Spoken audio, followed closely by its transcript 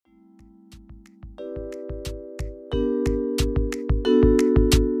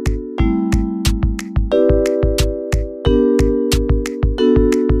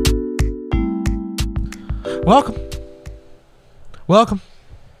Welcome. Welcome.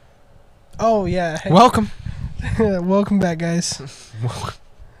 Oh, yeah. Hey. Welcome. Welcome back, guys.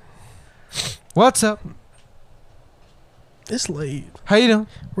 What's up? It's late. How you doing?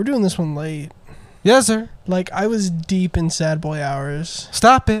 We're doing this one late. Yes, sir. Like, I was deep in sad boy hours.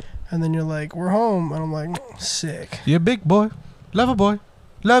 Stop it. And then you're like, we're home. And I'm like, sick. You're a big boy. Love a boy.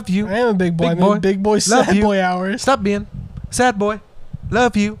 Love you. I am a big boy. Big I'm boy. in big boy sad you. boy hours. Stop being sad boy.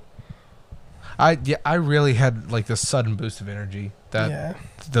 Love you. I really had like this sudden boost of energy that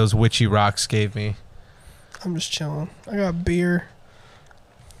those witchy rocks gave me. I'm just chilling. I got beer.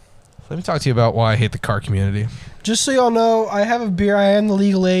 Let me talk to you about why I hate the car community. Just so y'all know, I have a beer. I am the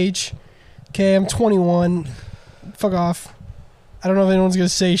legal age. Okay, I'm 21. Fuck off. I don't know if anyone's gonna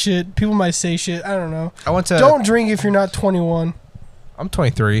say shit. People might say shit. I don't know. Don't drink if you're not 21. I'm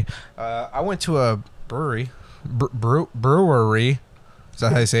 23. I went to a brewery. Brewery. Is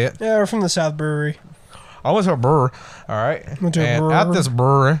that how you say it? Yeah, we're from the South Brewery. I went to a brewery. All right. At this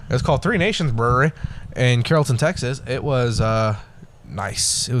brewery, it's called Three Nations Brewery in Carrollton, Texas. It was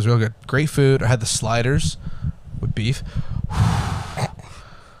nice. It was real good. Great food. I had the sliders with beef.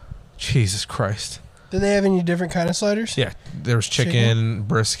 Jesus Christ. Did they have any different kind of sliders? Yeah, there was chicken,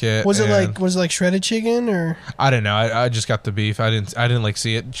 brisket. Was it like shredded chicken or? I don't know. I just got the beef. I didn't like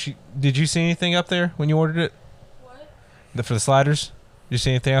see it. Did you see anything up there when you ordered it? What? For the sliders? Did you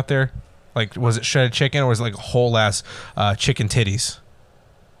see anything up there? Like, was it shredded chicken or was it like a whole ass chicken titties?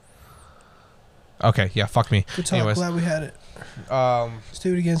 Okay, yeah, fuck me. Good talk. Anyways, Glad we had it. Let's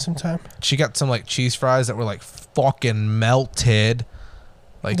do it again sometime. She got some like cheese fries that were like fucking melted.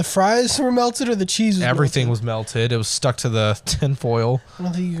 Like the fries were melted or the cheese was everything melted? was melted. It was stuck to the tin foil. I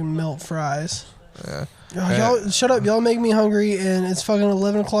don't think you can melt fries. Yeah. Y'all, shut up. Y'all make me hungry, and it's fucking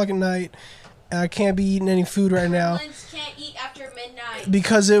 11 o'clock at night, and I can't be eating any food right now. Can't eat after midnight.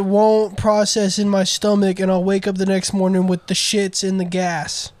 Because it won't process in my stomach, and I'll wake up the next morning with the shits and the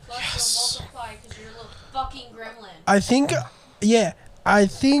gas. Plus you'll multiply because you're a little fucking gremlin. I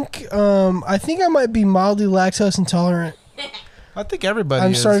think I might be mildly lactose intolerant. I think everybody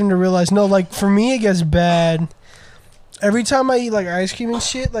I'm is. starting to realize. No, like, for me, it gets bad. Every time I eat, like, ice cream and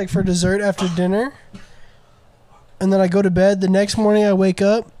shit, like, for dessert after dinner, and then I go to bed, the next morning I wake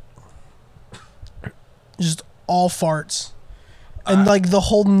up, just all farts. And, like, the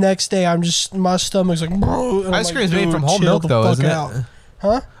whole next day, I'm just, my stomach's like, and ice cream's made from whole milk, though, isn't it?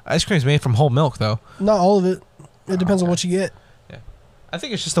 Huh? Ice cream's made from whole milk, though. Not all of it. It depends on what you get. Yeah. I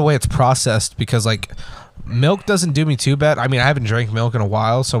think it's just the way it's processed because, like, milk doesn't do me too bad. I mean, I haven't drank milk in a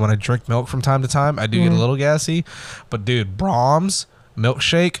while, so when I drink milk from time to time, I do get a little gassy. But, dude, Brahms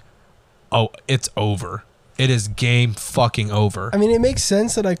milkshake, oh, it's over. It is game fucking over. I mean, it makes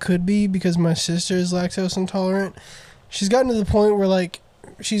sense that I could be because my sister is lactose intolerant. She's gotten to the point where, like,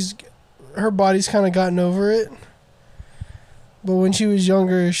 her body's kind of gotten over it. But when she was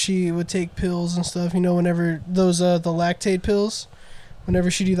younger, she would take pills and stuff, you know, whenever those, the lactate pills,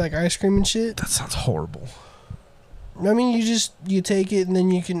 whenever she'd eat, like, ice cream and shit. That sounds horrible. I mean, you take it and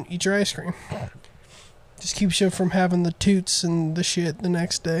then you can eat your ice cream. Just keeps you from having the toots and the shit the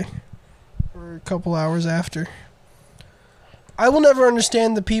next day. Or a couple hours after. I will never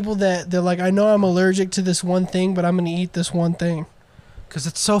understand the people that they're like, I know I'm allergic to this one thing, but I'm going to eat this one thing. Because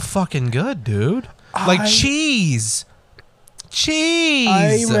it's so fucking good, dude. Like cheese. Cheese.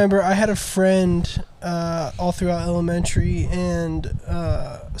 I remember I had a friend all throughout elementary and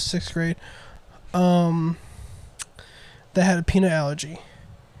 6th grade that had a peanut allergy.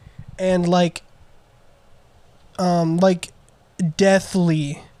 And like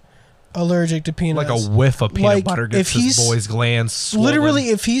deathly allergic to peanuts. Like a whiff of peanut butter gets his boy's glands swollen. Literally,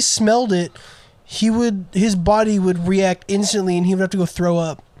 if he smelled it, his body would react instantly and he would have to go throw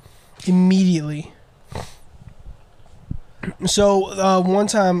up immediately. So one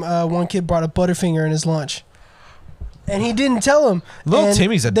time, one kid brought a Butterfinger in his lunch, and he didn't tell him. Little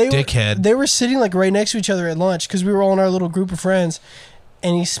Timmy's a dickhead. They were sitting like right next to each other at lunch because we were all in our little group of friends,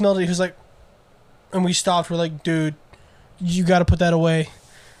 and he smelled it. He was like, and we stopped. We're like, dude, you got to put that away.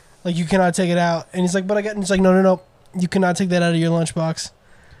 Like, you cannot take it out. And he's like, but I got. And he's like, no, you cannot take that out of your lunchbox.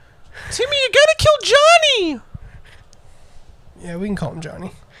 Timmy, you gotta kill Johnny. Yeah, we can call him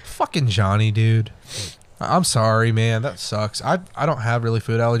Johnny. Fucking Johnny, dude. I'm sorry, man. That sucks. I don't have really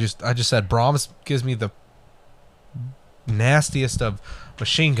food allergies. I just said Brahms gives me the nastiest of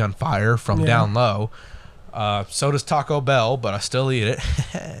machine gun fire from down low. So does Taco Bell, but I still eat it.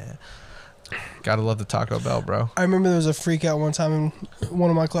 Gotta love the Taco Bell, bro. I remember there was a freak out one time in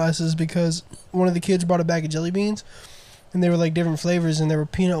one of my classes because one of the kids brought a bag of jelly beans, and they were like different flavors, and there were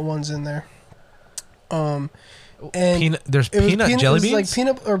peanut ones in there. And there's peanut jelly beans,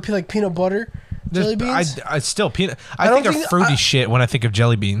 like peanut butter, jelly beans. I still peanut. I I don't think of think- fruity shit when I think of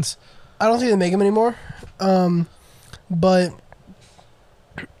jelly beans. I don't think they make them anymore. But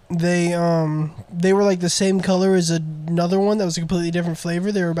they were like the same color as another one that was a completely different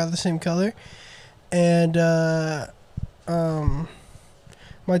flavor. They were about the same color, and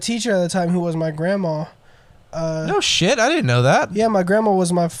my teacher at the time, who was my grandma. No shit, I didn't know that. Yeah, my grandma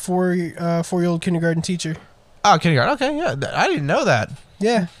was my 4-year-old kindergarten teacher. Oh, kindergarten. Okay, yeah, I didn't know that.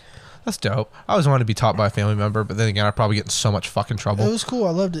 Yeah, That's dope. I always wanted to be taught by a family member, but then again, I'd probably get in so much fucking it trouble. was cool.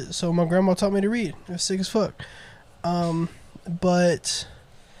 I loved it. So my grandma taught me to read. It was sick as fuck. But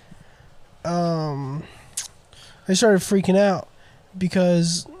I started freaking out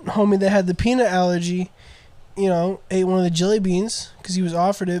because homie that had the peanut allergy, you know, ate one of the jelly beans because he was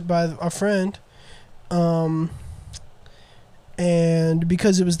offered it by a friend. And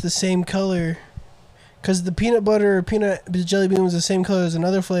because it was the same color, because the peanut butter or peanut jelly bean was the same color as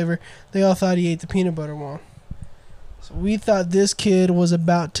another flavor, they all thought he ate the peanut butter one. So we thought this kid was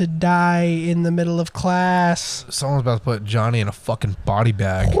about to die in the middle of class. Someone's about to put Johnny in a fucking body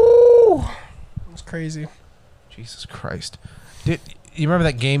bag. Woo! It's crazy. Jesus Christ. You remember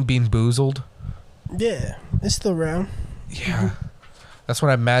that game Bean Boozled? Yeah, it's still around. Yeah. That's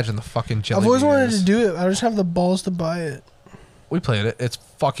what I imagine the fucking jelly I've always bean wanted is. to do it. I just have the balls to buy it. We played it. It's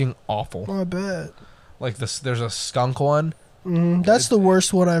fucking awful. Oh, I bet. Like this, there's a skunk one. That's the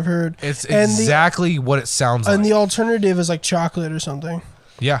worst one I've heard. It's And exactly what it sounds like. And the alternative is like chocolate or something.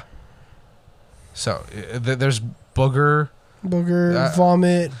 Yeah. So there's booger.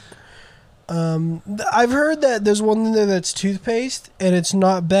 Vomit. I've heard that there's one in there that's toothpaste, and it's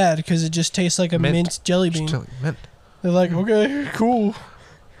not bad because it just tastes like a mint jelly bean. Mint. They're like, okay, cool.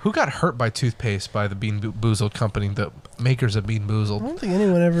 Who got hurt by toothpaste by the Bean Boozled company, the makers of Bean I Boozled? don't think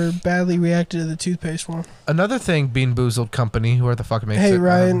anyone ever badly reacted to the toothpaste one. Another thing, Bean Boozled company, who are the fuck makes it? Hey,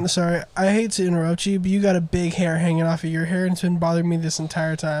 Ryan, sorry. I hate to interrupt you, but you got a big hair hanging off of your hair, and it's been bothering me this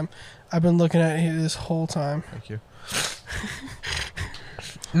entire time. I've been looking at it this whole time. Thank you.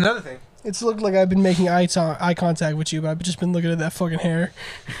 Another thing. It's looked like I've been making eye contact with you, but I've just been looking at that fucking hair.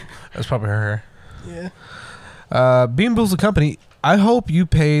 That's probably her Yeah. hair. Bean Boozled company, I hope you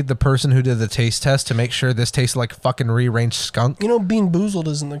paid the person who did the taste test to make sure this tasted like fucking rearranged skunk. You know, Bean Boozled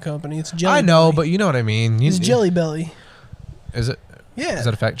isn't the company. It's Jelly I know, Belly. but you know what I mean. It's Jelly Belly. Is it? Yeah. Is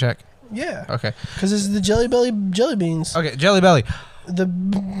that a fact check? Yeah. Okay. Because it's the Jelly Belly jelly beans. Okay, Jelly Belly. The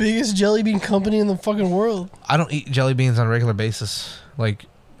biggest jelly bean company in the fucking world. I don't eat jelly beans on a regular basis. Like,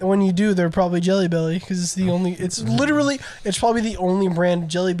 And when you do, they're probably Jelly Belly because it's the only. It's literally. It's probably the only brand of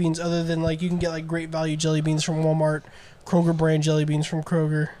jelly beans other than like you can get like Great Value jelly beans from Walmart, Kroger brand jelly beans from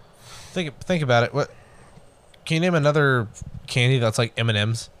Kroger. think about it. What? Can you name another candy that's like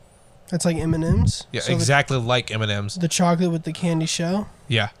M&M's? That's like M&M's. Yeah, So exactly like M&M's. The chocolate with the candy shell.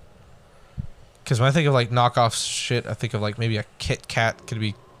 Yeah. Because when I think of like knockoff shit, I think of like maybe a Kit Kat could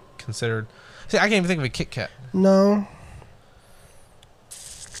be considered. See, I can't even think of a Kit Kat. No.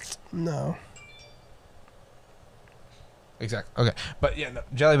 No. Exactly. Okay. But yeah, no,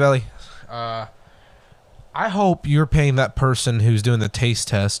 Jelly Belly. I hope you're paying that person who's doing the taste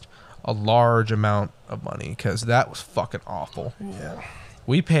test a large amount of money because that was fucking awful. Yeah.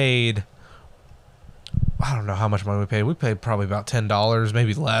 We paid, I don't know how much money we paid. We paid probably about $10,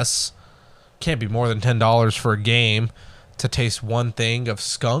 maybe less. Can't be more than $10 for a game to taste one thing of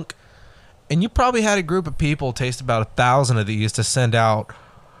skunk. And you probably had a group of people taste about 1,000 of these to send out,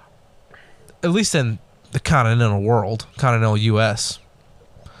 at least in the continental world, continental U.S.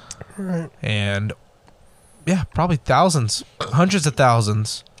 Right. And yeah, probably thousands, hundreds of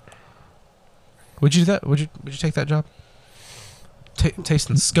thousands. Would you do that? Would you take that job?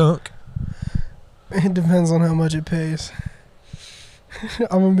 Tasting skunk. It depends on how much it pays.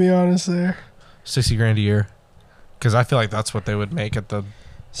 I'm gonna be honest there. $60,000 a year, because I feel like that's what they would make at the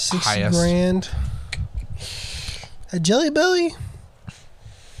 60 highest. grand. A Jelly Belly?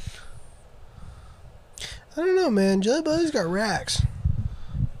 I don't know, man. Jelly Belly's got racks.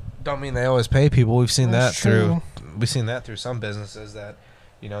 Don't mean they always pay people. We've seen That's that through. true. We've seen that through some businesses that,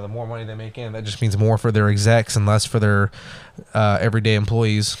 you know, the more money they make in, that just means more for their execs and less for their everyday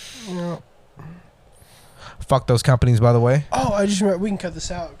employees. Yeah. Fuck those companies, by the way. Oh, I just remember. We can cut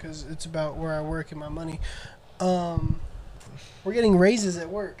this out because it's about where I work and my money. We're getting raises at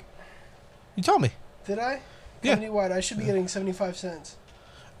work. You told me. Did I? Yeah. Company-wide, I should be getting 75 cents.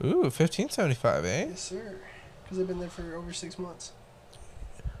 Ooh, $15.75, eh? Yes, sir. Because I've been there for over 6 months.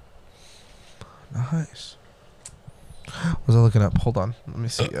 Nice. What was I looking up? Hold on. Let me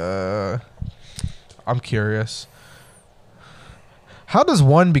see. I'm curious. How does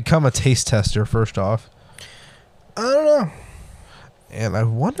one become a taste tester, first off? I don't know. And I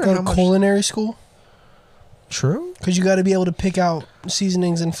wonder Go how to much... culinary school. True. Because you got to be able to pick out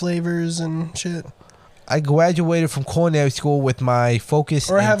seasonings and flavors and shit. I graduated from culinary school with my focus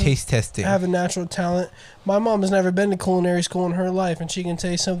in taste testing. I have a natural talent. My mom has never been to culinary school in her life, and she can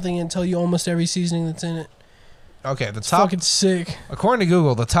taste something and tell you almost every seasoning that's in it. Okay, the It's top. fucking sick. According to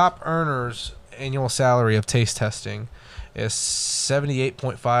Google, the top earners' annual salary of taste testing is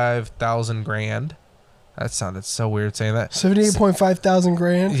 78.5 thousand grand. That sounded so weird saying that. 78.5 thousand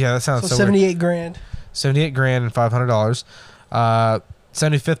grand. Yeah, that sounds so 78 weird. grand. 78 grand and $500.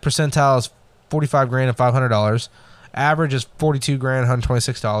 75th percentile is 45 grand and $500. Average is 42 grand,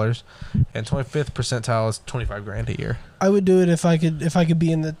 $126, and 25th percentile is 25 grand a year. I would do it if I could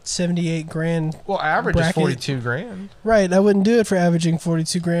be in the 78 grand. Well, average bracket. is 42 grand. Right, I wouldn't do it for averaging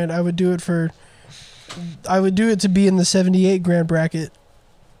 42 grand. I would do it to be in the 78 grand bracket.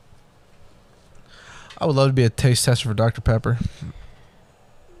 I would love to be a taste tester for Dr. Pepper.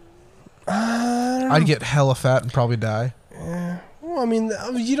 I'd get hella fat and probably die. Yeah. Well, I mean,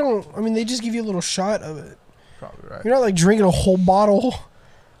 you don't. I mean, they just give you a little shot of it. Probably right. You're not like drinking a whole bottle.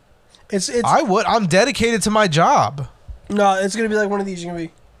 It's. I would. I'm dedicated to my job. No, it's gonna be like one of these. You're gonna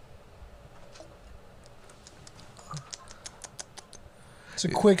be. It's a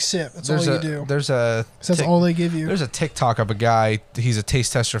quick sip. That's all you do. That's all they give you. There's a TikTok of a guy. He's a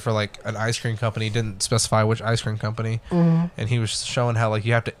taste tester for like an ice cream company. Didn't specify which ice cream company, and he was showing how like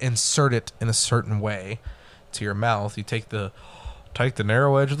you have to insert it in a certain way to your mouth. You take the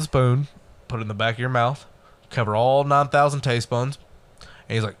narrow edge of the spoon, put it in the back of your mouth, cover all 9,000 taste buds,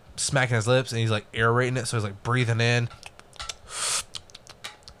 and he's like smacking his lips and he's like aerating it, so he's like breathing in,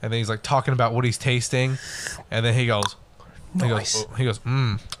 and then he's like talking about what he's tasting, and then he goes. Nice. He goes,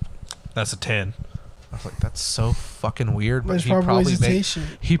 that's a 10. I was like, that's so fucking weird. But There's probably hesitation.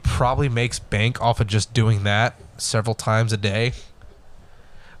 He probably makes bank off of just doing that several times a day.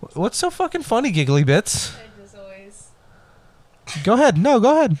 What's so fucking funny, Giggly Bits? I just always... Go ahead. No,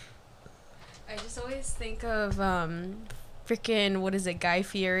 go ahead. I just always think of freaking, what is it, Guy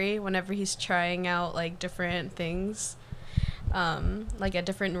Fieri, whenever he's trying out like different things. Like at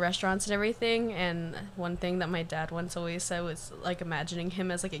different restaurants and everything, and one thing that my dad once always said was like imagining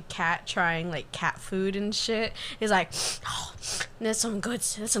him as like a cat trying like cat food and shit. He's like, oh, there's some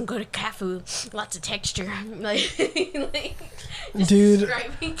good cat food, lots of texture, like just dude,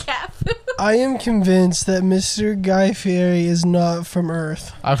 describing cat food. I am convinced that Mr. Guy Fieri is not from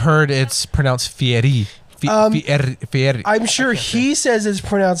Earth. I've heard it's pronounced Fieri. Fieri. I'm sure he says it's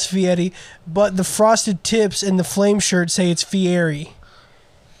pronounced Fieri, but the Frosted Tips and the Flame Shirt say it's Fieri.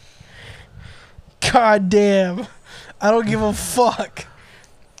 God damn. I don't give a fuck.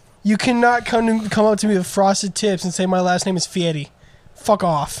 You cannot come up to me with Frosted Tips and say my last name is Fieri. Fuck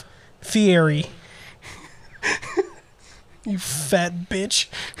off. Fieri. You fat bitch.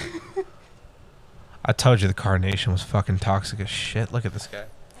 I told you the carnation was fucking toxic as shit. Look at this guy.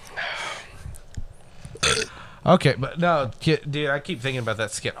 Okay, but no, dude, I keep thinking about that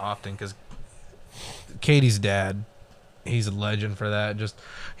skit often because Katie's dad, he's a legend for that. Just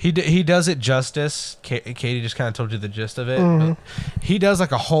he does it justice. Katie just kind of told you the gist of it. But he does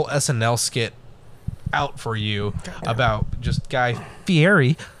like a whole SNL skit out for you about just Guy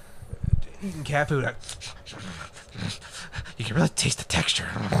Fieri eating cat food. You can really taste the texture,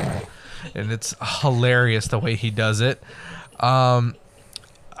 and it's hilarious the way he does it.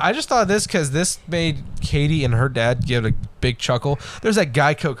 I just thought of this because this made Katie and her dad give a big chuckle. There's that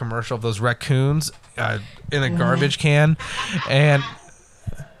Geico commercial of those raccoons in a garbage can, and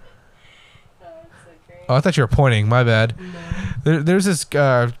oh, I thought you were pointing. My bad. There's this.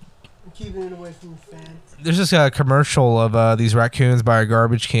 I'm keeping it away from the fan. There's this commercial of these raccoons by a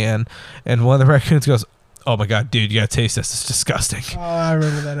garbage can, and one of the raccoons goes, "Oh my god, dude, you gotta taste this. It's disgusting." Oh, I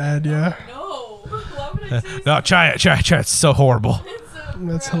remember that ad. Yeah. No, why would I taste No, try it. It's so horrible.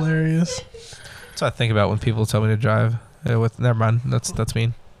 That's hilarious. That's what I think about when people tell me to drive. Never mind. That's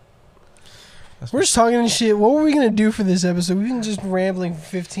mean. We're just talking shit. What were we gonna do for this episode? We've been just rambling for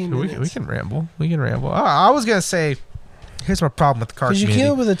 15 minutes. We can ramble. I was gonna say, here's my problem with the car community. Because you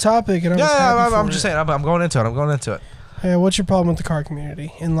came up with a topic, and I'm just saying. I'm going into it. Hey, what's your problem with the car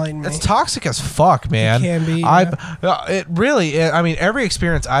community? Enlighten me. It's toxic as fuck, man. It can be. Yeah. It really. I mean, every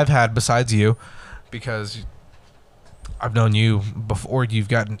experience I've had besides you, because I've known you before you've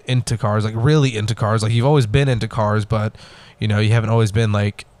gotten into cars, like really into cars. Like you've always been into cars, but you know, you haven't always been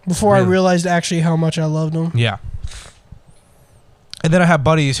like before really. I realized actually how much I loved them. Yeah. And then I have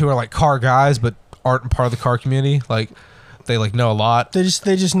buddies who are like car guys, but aren't part of the car community. Like they like know a lot. They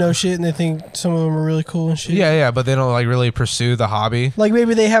just know shit, and they think some of them are really cool and shit. Yeah, but they don't like really pursue the hobby. Like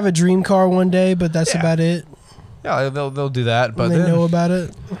maybe they have a dream car one day, but that's about it. Yeah, they'll do that, but they know about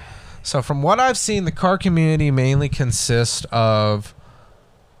it. So from what I've seen, the car community mainly consists of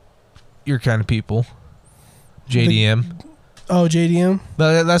your kind of people. JDM. JDM.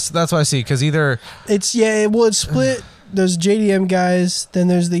 But that's what I see, because either It's split. There's JDM guys, then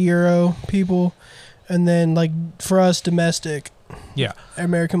there's the Euro people, and then like for us domestic. Yeah.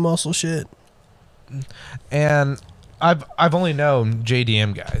 American Muscle shit. And I've only known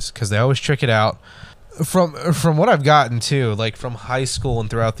JDM guys because they always trick it out. From what I've gotten too, like from high school and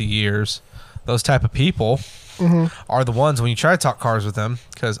throughout the years, those type of people are the ones when you try to talk cars with them,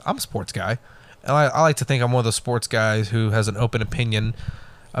 because I'm a sports guy, and I like to think I'm one of those sports guys who has an open opinion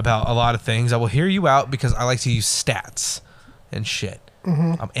about a lot of things. I will hear you out because I like to use stats and shit.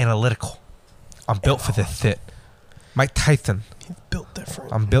 I'm analytical. I'm built for the fit. Mike Tyson. He's built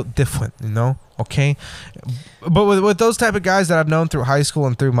different. I'm built different, you know? Okay? But with those type of guys that I've known through high school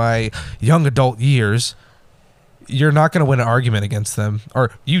and through my young adult years, you're not going to win an argument against them.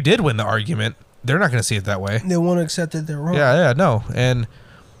 Or you did win the argument. They're not going to see it that way. They won't accept that they're wrong. Yeah, no. And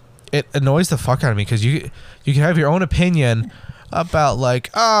it annoys the fuck out of me because you can have your own opinion about like,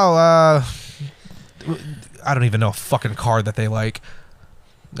 I don't even know a fucking car that they like.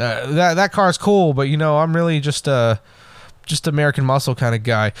 That car's cool, but you know, I'm really just American Muscle kind of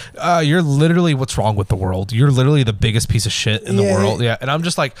guy. You're literally what's wrong with the world. You're literally the biggest piece of shit in the world. Yeah, and I'm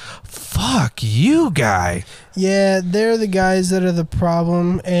just like, fuck you, guy. Yeah, they're the guys that are the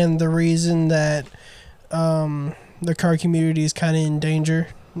problem and the reason that the car community is kind of in danger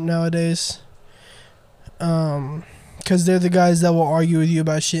nowadays. Because they're the guys that will argue with you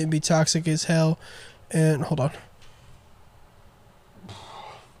about shit and be toxic as hell. And hold on.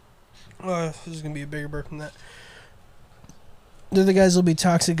 This is going to be a bigger burp than that. They're the guys that'll be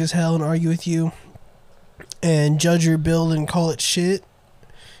toxic as hell and argue with you and judge your build and call it shit,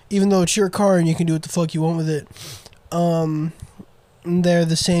 even though it's your car and you can do what the fuck you want with it. They're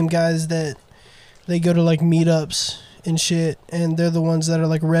the same guys that they go to like meetups and shit, and they're the ones that are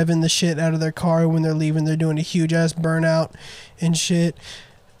like revving the shit out of their car when they're leaving. They're doing a huge ass burnout and shit,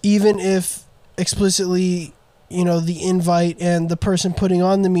 even if explicitly, you know, the invite and the person putting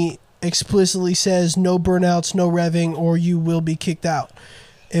on the meet explicitly says no burnouts, no revving, or you will be kicked out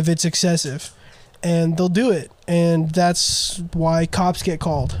if it's excessive. And they'll do it. And that's why cops get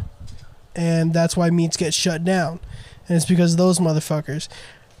called. And that's why meets get shut down. And it's because of those motherfuckers.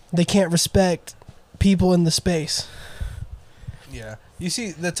 They can't respect people in the space. Yeah. You see,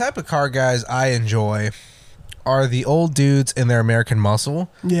 the type of car guys I enjoy are the old dudes in their American Muscle.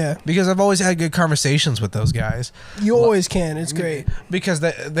 Yeah. Because I've always had good conversations with those guys. You always can. It's great. Because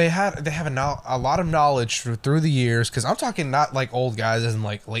they have a lot of knowledge through the years. Because I'm talking not like old guys as in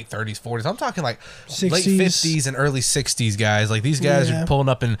like late 30s, 40s. I'm talking like 60s. Late 50s and early 60s guys. Like these guys are pulling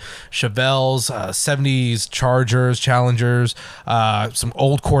up in Chevelles, 70s Chargers, Challengers, some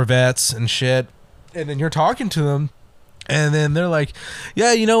old Corvettes and shit. And then you're talking to them. And then they're like,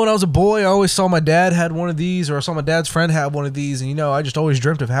 yeah, you know, when I was a boy, I always saw my dad had one of these, or I saw my dad's friend have one of these. And, you know, I just always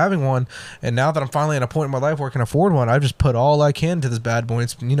dreamt of having one. And now that I'm finally at a point in my life where I can afford one, I've just put all I can to this bad boy.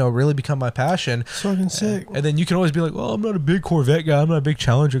 It's, you know, really become my passion. It's fucking sick. And then you can always be like, well, I'm not a big Corvette guy. I'm not a big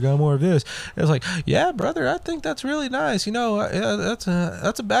Challenger guy. I'm more of this. And it's like, yeah, brother, I think that's really nice. You know,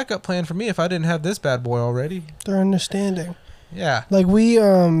 that's a backup plan for me if I didn't have this bad boy already. They're understanding. Yeah. Like me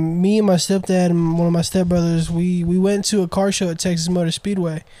and my stepdad and one of my stepbrothers, we went to a car show at Texas Motor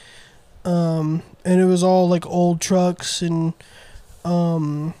Speedway. And it was all like old trucks and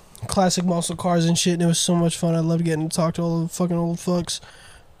classic muscle cars and shit, and it was so much fun. I loved getting to talk to all the fucking old fucks.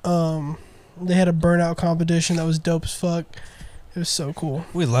 They had a burnout competition that was dope as fuck. It was so cool.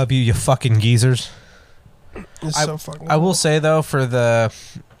 We love you fucking geezers. It's so fucking cool. I will say though, for the,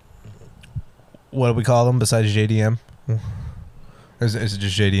 what do we call them besides JDM? Is it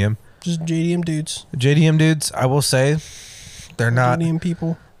just JDM? Just JDM dudes. JDM dudes, I will say, they're not JDM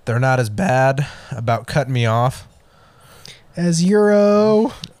people. They're not as bad about cutting me off as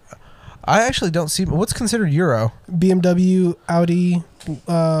Euro. I actually don't see what's considered Euro. BMW, Audi.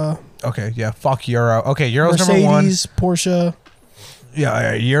 Okay, yeah, fuck Euro. Okay, Euro's Mercedes, number one. Porsche.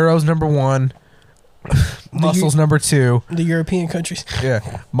 Yeah, Euro's number one. Muscle's number two. The European countries.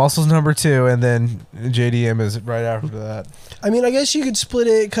 Yeah, Muscle's number two, and then JDM is right after that. I mean, I guess you could split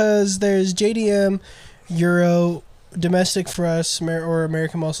it because there's JDM, Euro, domestic for us, or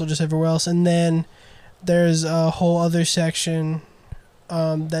American Muscle, just everywhere else, and then there's a whole other section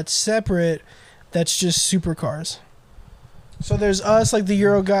that's separate. That's just supercars. So there's us, like the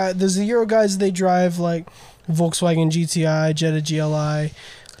Euro guy. There's the Euro guys. They drive like Volkswagen GTI, Jetta GLI.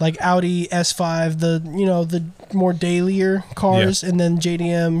 Like Audi S5, the more dailier cars, and then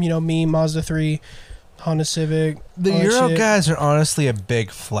JDM, me, Mazda3, Honda Civic. The all that Euro shit. guys are honestly a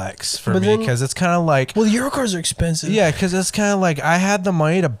big flex for But me then- because it's kind of like, Well, the Euro cars are expensive. yeah, because it's kind of like I had the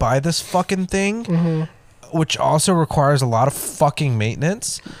money to buy this fucking thing, which also requires a lot of fucking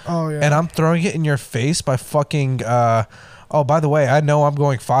maintenance, Oh yeah. and I'm throwing it in your face by fucking. Oh, by the way, I know I'm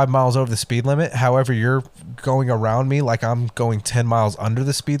going 5 miles over the speed limit. However, you're going around me like I'm going 10 miles under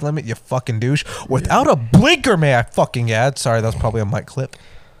the speed limit, you fucking douche. Without a blinker, may I fucking add. Sorry, that was probably a mic clip.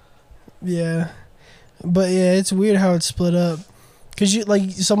 Yeah. But yeah, it's weird how it's split up. Cause you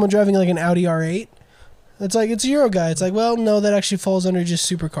like someone driving like an Audi R8. It's like it's a Euro guy. It's like, well, no, that actually falls under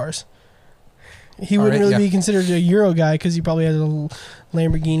just supercars. He wouldn't R8, really yeah. be considered a Euro guy because he probably has a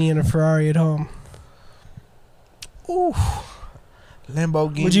Lamborghini and a Ferrari at home. Ooh,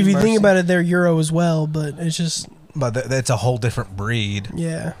 Lamborghini. Which, if you Mercy. think about it, they're Euro as well. But it's just but that's a whole different breed.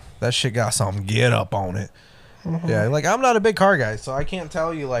 yeah. That shit got some get up on it. Yeah, like I'm not a big car guy, so I can't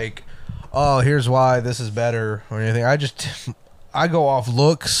tell you like, oh, here's why this is better or anything. I go off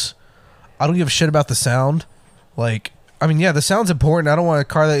looks. I don't give a shit about the sound. Like, I mean, yeah, the sound's important. I don't want a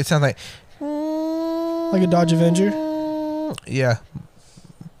car that sounds like Like a Dodge Avenger. Yeah.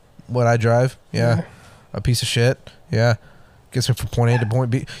 What I drive? Yeah. A piece of shit. Yeah. Gets me from point A to point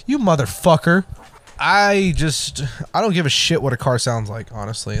B. You motherfucker. I don't give a shit what a car sounds like,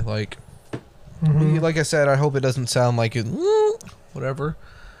 honestly. Like, like I said, I hope it doesn't sound like it, whatever.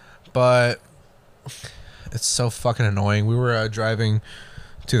 But it's so fucking annoying. We were driving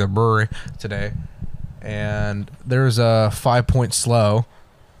to the brewery today, and there's a 5-point slow,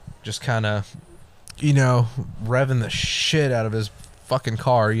 just kind of, revving the shit out of his fucking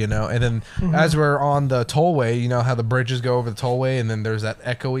car, and then as we're on the tollway, you know how the bridges go over the tollway, and then there's that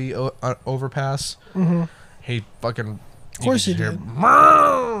echoey overpass. He fucking, Of course you hear, did.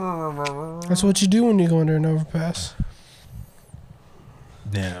 That's what you do when you go under an overpass.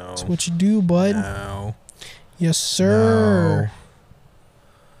 No. That's what you do, bud. No. Yes, sir.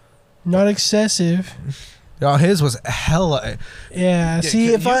 Not excessive. No, his was hella. Yeah.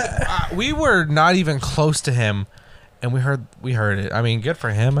 See, if we were not even close to him, and we heard it. I mean, good for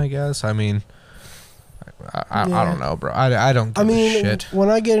him, I guess. I mean, I don't know, bro. I don't give a shit. when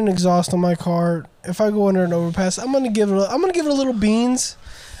I get an exhaust on my car, if I go under an overpass, I'm gonna give it a little beans.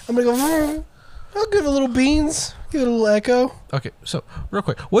 I'm gonna go. I'll give it a little beans. Give it a little echo. Okay, so real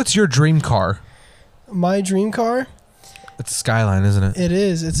quick, what's your dream car? My dream car. It's a Skyline, isn't it? It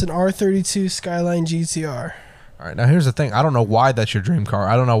is. It's an R32 Skyline GTR. All right, now here's the thing. I don't know why that's your dream car.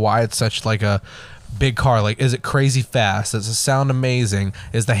 I don't know why it's such like a big car. Like, is it crazy fast? Does it sound amazing?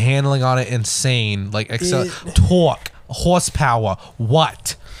 Is the handling on it insane? Like, torque, horsepower,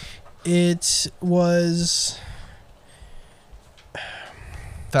 what? It was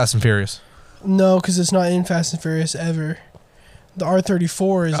Fast and Furious. no, because it's not in Fast and Furious ever. The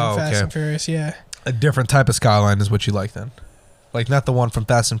R34 is in Fast okay. and Furious. Yeah. A different type of Skyline is what you like then. Like, not the one from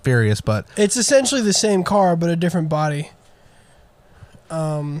Fast and Furious, but It's essentially the same car, but a different body.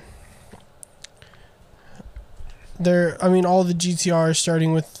 All the GTRs,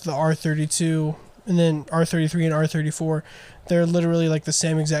 starting with the R32, and then R33 and R34, they're literally like the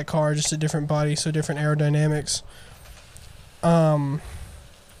same exact car, just a different body, so different aerodynamics.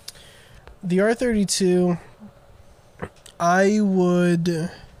 The R32, I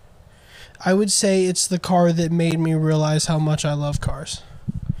would say it's the car that made me realize how much I love cars.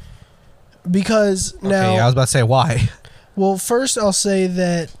 Because now, okay, I was about to say why. well, first I'll say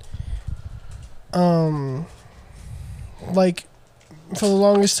that, like, for the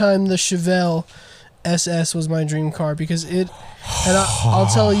longest time, the Chevelle SS was my dream car because it, and I'll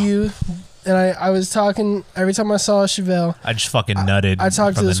tell you, and I was talking, every time I saw a Chevelle, I just fucking nutted. I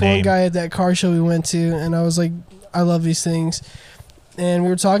talked to from the this one name. guy at that car show we went to, and I was like, I love these things. And we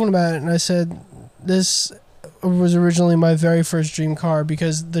were talking about it, and I said, this was originally my very first dream car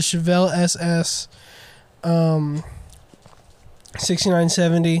because the Chevelle SS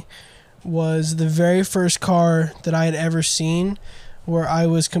 6970 was the very first car that I had ever seen where I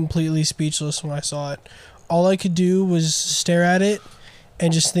was completely speechless when I saw it. All I could do was stare at it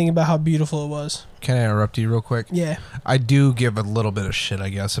and just think about how beautiful it was. Can I interrupt you real quick? Yeah. I do give a little bit of shit, I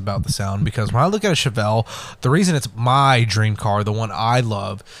guess, about the sound because when I look at a Chevelle, the reason it's my dream car, the one I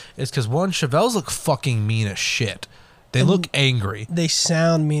love, is because one, Chevelles look fucking mean as shit. They look angry. They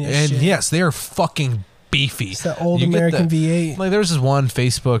sound mean as And shit. yes, they are fucking beefy. It's that old You get American the- V8. Like, there's this one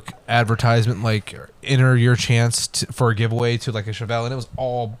Facebook advertisement, like, enter your chance for a giveaway to, like, a Chevelle, and it was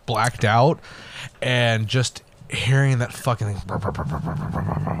all blacked out. And just hearing that fucking thing,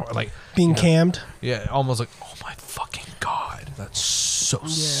 like, Being cammed. yeah, almost like, oh my fucking God, that's so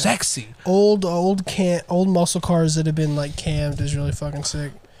sexy. Old muscle cars that have been like cammed is really fucking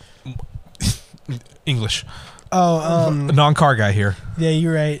sick. English. Oh, Non-car guy here. yeah,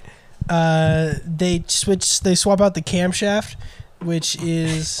 you're right. They swap out the camshaft, which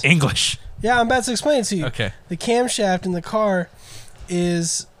is English. Yeah, I'm about to explain it to you. Okay. The camshaft in the car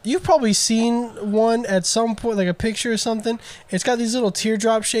is, you've probably seen one at some point, like a picture or something. It's got these little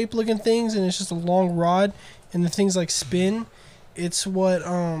teardrop shaped looking things, and it's just a long rod, and the things like spin. It's what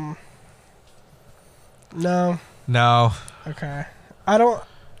no. Okay. I don't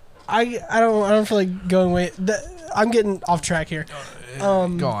feel like going away. I'm getting off track here.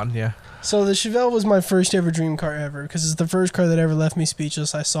 Go on, yeah. So the Chevelle was my first ever dream car ever, because it's the first car that ever left me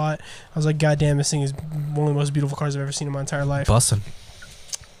speechless. I saw it. I was like, God damn, this thing is one of the most beautiful cars I've ever seen in my entire life. Bussin'.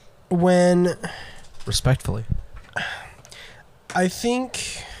 When... Respectfully. I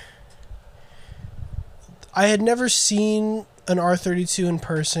think... I had never seen an R32 in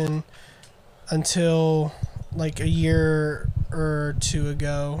person until like a year or two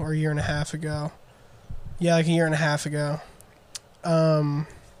ago, or a year and a half ago. Yeah, like a year and a half ago.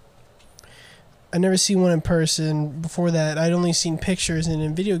 I never seen one in person. Before that, I'd only seen pictures and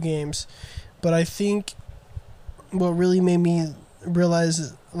in video games. But I think what really made me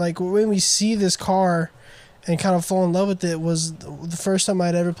realize, like, what made me see this car and kind of fall in love with it was the first time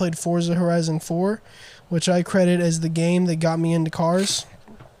I'd ever played Forza Horizon 4, which I credit as the game that got me into cars.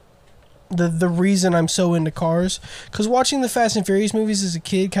 The reason I'm so into cars. Because watching the Fast and Furious movies as a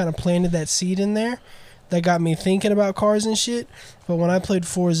kid kind of planted that seed in there that got me thinking about cars and shit. But when I played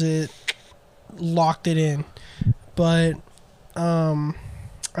Forza, it locked it in. But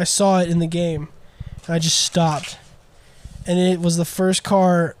I saw it in the game, and I just stopped. And it was the first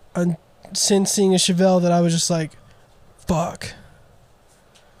car since seeing a Chevelle that I was just like, fuck.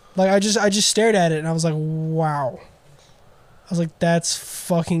 Like, I just stared at it, and I was like, wow. I was like, that's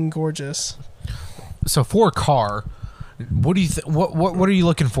fucking gorgeous. So for a car, what do you what are you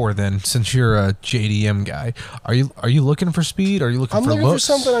looking for then? Since you're a JDM guy, are you looking for speed? Are you looking I'm for looking looks?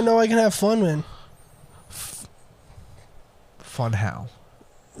 for something I know I can have fun with. Fun how?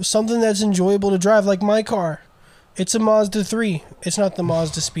 Something that's enjoyable to drive, like my car. It's a Mazda 3. It's not the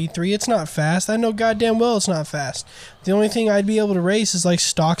Mazda Speed 3. It's not fast. I know goddamn well it's not fast. The only thing I'd be able to race is like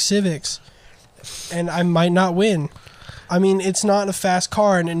stock Civics. And I might not win. I mean, it's not a fast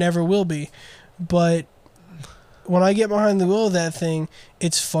car and it never will be. But when I get behind the wheel of that thing,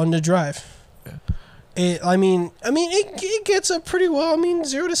 it's fun to drive. It gets up pretty well. I mean,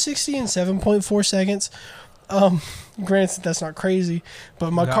 0 to 60 in 7.4 seconds. Granted, that's not crazy,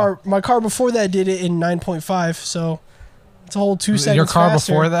 but my car before that did it in 9.5, so it's a whole 2 seconds. Your car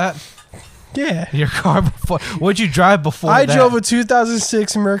faster. before that? Yeah. Your car before? What'd you drive before I that? drove a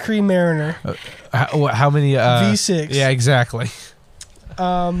 2006 Mercury Mariner. How many? V6. Yeah, exactly.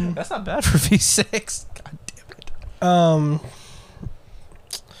 That's not bad for V6. God damn it.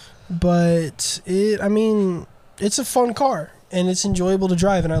 But it's a fun car and it's enjoyable to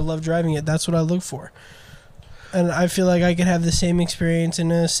drive, and I love driving it. That's what I look for. And I feel like I could have the same experience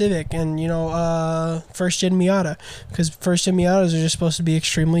in a Civic and, first gen Miata. Because first gen Miatas are just supposed to be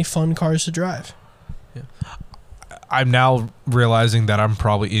extremely fun cars to drive. Yeah. I'm now realizing that I'm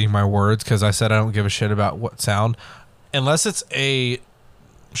probably eating my words because I said I don't give a shit about what sound. Unless it's a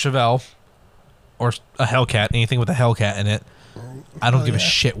Chevelle or a Hellcat, anything with a Hellcat in it, I don't give a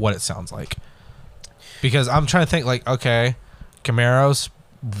shit what it sounds like. Because I'm trying to think like, okay, Camaros,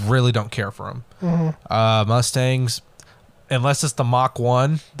 really don't care for them. Mm-hmm. Mustangs, unless it's the Mach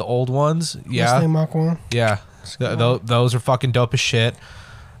 1, the old ones, yeah. Mustang Mach 1? Yeah. Those are fucking dope as shit.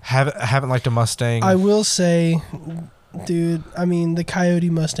 Haven't liked a Mustang. I will say, dude, the Coyote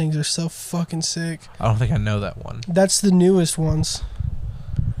Mustangs are so fucking sick. I don't think I know that one. That's the newest ones.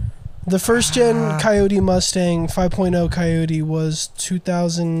 The first gen Coyote Mustang 5.0 Coyote was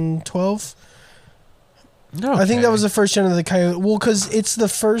 2012. Okay. I think that was the first gen of the Coyote. Well, because it's the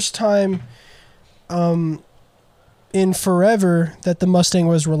first time in forever that the Mustang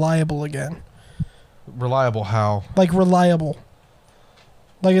was reliable again. Reliable how? Like reliable.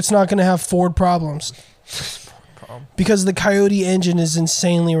 Like it's not going to have Ford problems. Because the Coyote engine is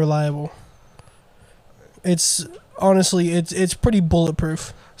insanely reliable. It's honestly, it's pretty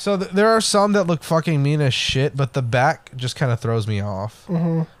bulletproof. So there are some that look fucking mean as shit, but the back just kind of throws me off.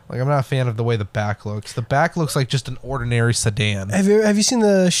 Mm-hmm. Like I'm not a fan of the way the back looks. The back looks like just an ordinary sedan. Have you seen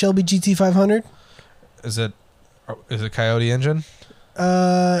the Shelby GT500? Is it Coyote engine?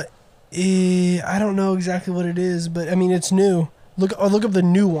 I don't know exactly what it is, but it's new. Look up the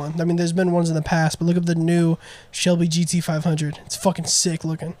new one. There's been ones in the past, but look up the new Shelby GT500. It's fucking sick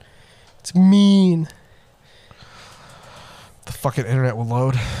looking. It's mean. The fucking internet will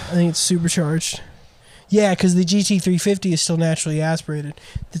load. I think it's supercharged. Yeah, because the GT350 is still naturally aspirated.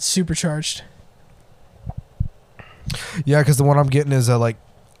 It's supercharged. Yeah, because the one I'm getting is a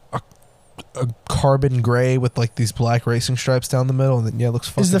carbon gray with like these black racing stripes down the middle, and then it looks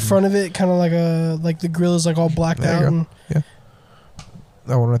fucking. Is the front of it kind of like the grill is like all blacked out? And yeah,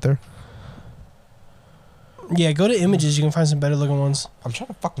 that one right there. Yeah, go to images. You can find some better looking ones. I'm trying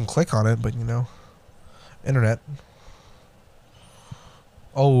to fucking click on it, but internet.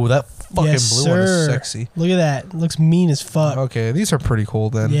 Oh, that fucking Yes, blue one is sir. sexy. Look at that. It looks mean as fuck. Okay, these are pretty cool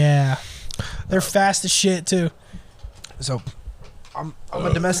then. Yeah. They're fast as shit, too. So, I'm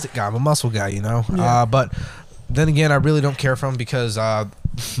a domestic guy. I'm a muscle guy, Yeah. But then again, I really don't care for them because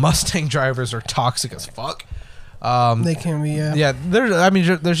Mustang drivers are toxic as fuck. They can be, yeah. Yeah,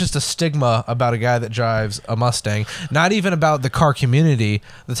 there's just a stigma about a guy that drives a Mustang. Not even about the car community,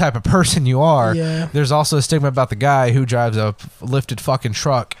 the type of person you are. Yeah. There's also a stigma about the guy who drives a lifted fucking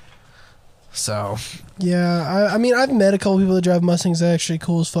truck. So. Yeah, I mean, I've met a couple people that drive Mustangs that are actually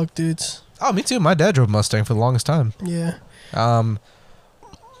cool as fuck dudes. Oh, me too. My dad drove Mustang for the longest time. Yeah. I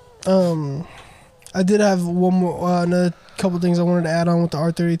did have one more, another couple things I wanted to add on with the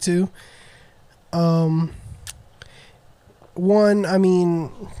R32. One, I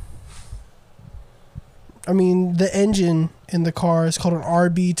mean, the engine in the car is called an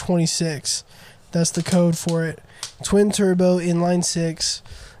RB26. That's the code for it. Twin turbo, inline six.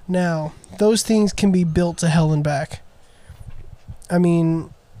 Now, those things can be built to hell and back. I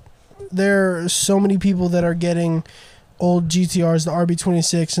mean, there are so many people that are getting old GTRs, the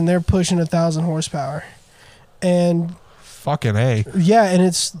RB26, and they're pushing 1,000 horsepower. And fucking A. yeah, and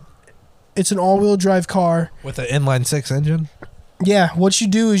it's an all-wheel drive car with an inline six engine. Yeah, what you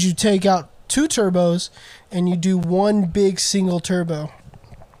do is you take out 2 turbos and you do one big single turbo,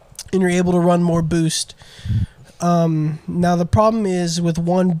 and you're able to run more boost. Now the problem is with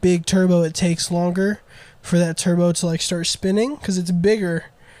one big turbo, it takes longer for that turbo to like start spinning because it's bigger.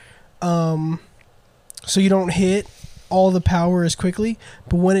 So you don't hit all the power as quickly,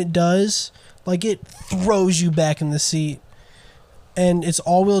 but when it does, like, it throws you back in the seat. And it's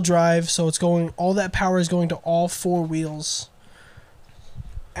all-wheel drive, so it's going. All that power is going to all 4 wheels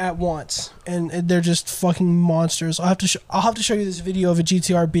at once, and they're just fucking monsters. I'll have to show you this video of a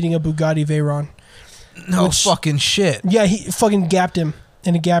GTR beating a Bugatti Veyron. No fucking shit. Yeah, he fucking gapped him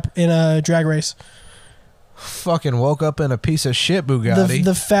in a drag race. Fucking woke up in a piece of shit Bugatti.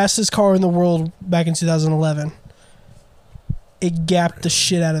 The fastest car in the world back in 2011. It gapped the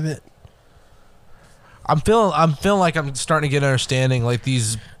shit out of it. I'm feeling like I'm starting to get an understanding. Like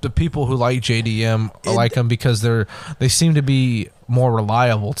the people who like JDM like them because they seem to be more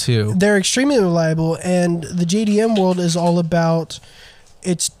reliable too. They're extremely reliable, and the JDM world is all about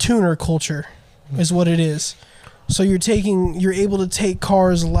its tuner culture, is what it is. So you're able to take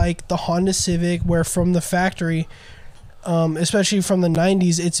cars like the Honda Civic, where from the factory, especially from the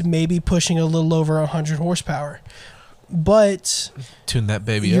 90s, it's maybe pushing a little over 100 horsepower, but tune that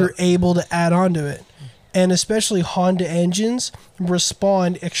baby up. You're able to add on to it. And especially Honda engines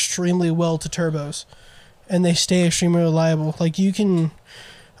respond extremely well to turbos, and they stay extremely reliable. Like there's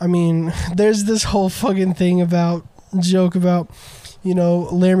this whole fucking joke about,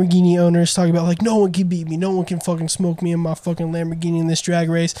 Lamborghini owners talking about like, no one can beat me, no one can fucking smoke me in my fucking Lamborghini in this drag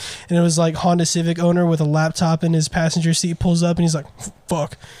race. And it was like Honda Civic owner with a laptop in his passenger seat pulls up and he's like,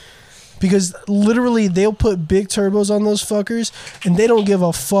 fuck. Because literally they'll put big turbos on those fuckers and they don't give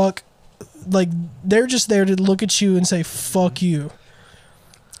a fuck. Like, they're just there to look at you and say, fuck you.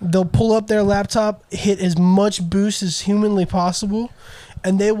 They'll pull up their laptop, hit as much boost as humanly possible,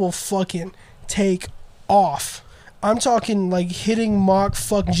 and they will fucking take off. I'm talking like hitting Mach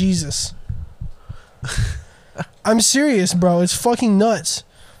fuck Jesus. I'm serious, bro. It's fucking nuts.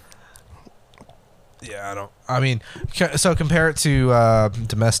 Yeah, so compare it to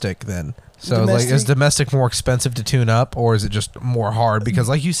domestic then. So, like, is domestic more expensive to tune up, or is it just more hard? Because,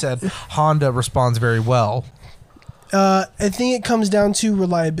 like you said, Honda responds very well. I think it comes down to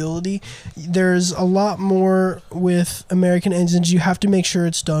reliability. There's a lot more with American engines. You have to make sure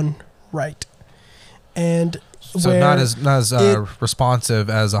it's done right. And so not as responsive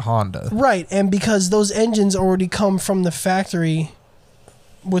as a Honda. Right, and because those engines already come from the factory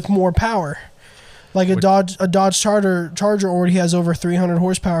with more power. Like a Dodge Charger already has over 300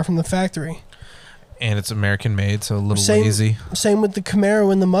 horsepower from the factory. And it's American made, so a little lazy. Same with the Camaro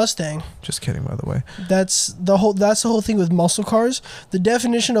and the Mustang. Just kidding, by the way. That's the whole thing with muscle cars. The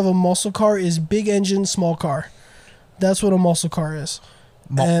definition of a muscle car is big engine, small car. That's what a muscle car is.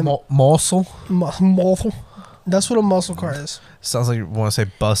 Muscle? Muscle. That's what a muscle car is. Sounds like you want to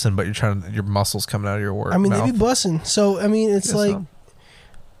say bussin', but your muscles coming out of your word. I mean, they be bussin'. So, it's like...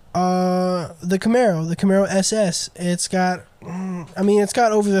 the Camaro SS, it's got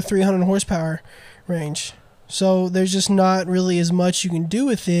over the 300 horsepower range. So there's just not really as much you can do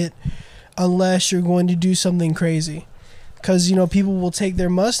with it unless you're going to do something crazy. Because, you know, people will take their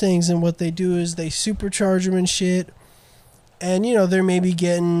Mustangs and what they do is they supercharge them and shit. And, you know, they're maybe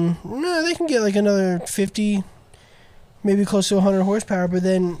getting, they can get like another 50, maybe close to 100 horsepower. But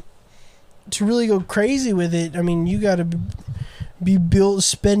then to really go crazy with it, I mean, you got to be built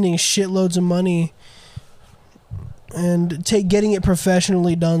spending shitloads of money and getting it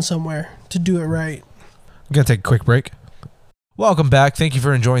professionally done somewhere to do it right. I'm going to take a quick break. Welcome back. Thank you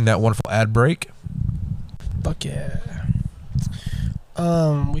for enjoying that wonderful ad break. Fuck yeah.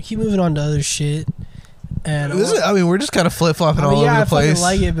 We keep moving on to other shit. And we're just kind of flip-flopping all over the place.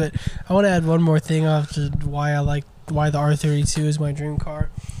 I fucking like it, but I want to add one more thing off to why the R32 is my dream car.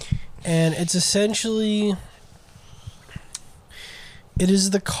 And it's essentially, it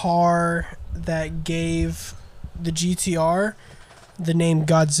is the car that gave the GTR the name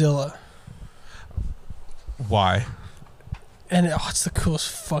Godzilla. Why? And it's the coolest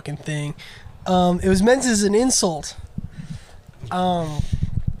fucking thing. It was meant as an insult.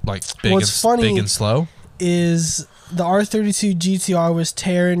 Like big and slow? Is the R32 GTR was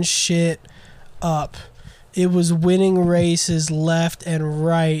tearing shit up. It was winning races left and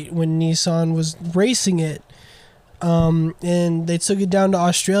right when Nissan was racing it. And they took it down to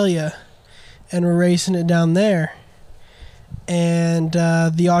Australia and were racing it down there. And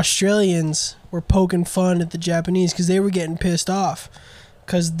the Australians were poking fun at the Japanese because they were getting pissed off.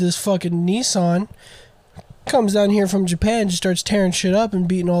 Because this fucking Nissan comes down here from Japan, just starts tearing shit up and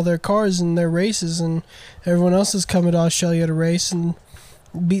beating all their cars in their races, and everyone else is coming to Australia to race and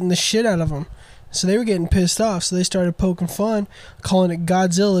beating the shit out of them. So they were getting pissed off, so they started poking fun, calling it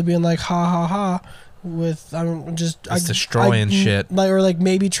Godzilla, being like ha ha ha, with destroying shit, like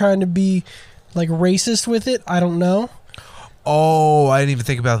maybe trying to be like racist with it. I don't know. Oh, I didn't even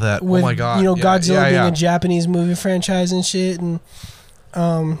think about that. With, oh my god, you know, Godzilla being a Japanese movie franchise and shit, and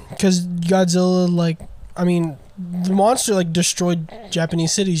because Godzilla, like, I mean, the monster like destroyed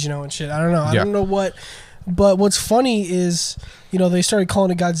Japanese cities, you know, and shit. I don't know. I don't know what. But what's funny is, you know, they started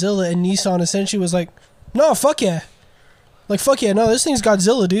calling it Godzilla, and Nissan essentially was like, "No, fuck yeah, like fuck yeah, no, this thing's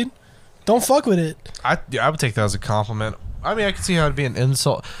Godzilla, dude. Don't fuck with it." I would take that as a compliment. I mean, I could see how it'd be an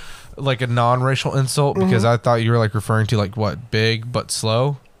insult, like a non-racial insult, because I thought you were like referring to like what, big but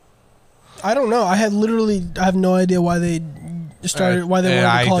slow. I don't know. I have no idea why they started wanted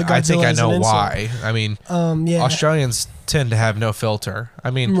to call it Godzilla. I think I know why. I mean, yeah. Australians tend to have no filter.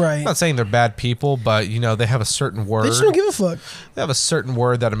 I mean, I'm not saying they're bad people, but you know, they have a certain word. They just don't give a fuck. They have a certain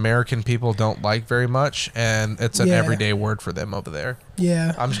word that American people don't like very much, and it's an everyday word for them over there.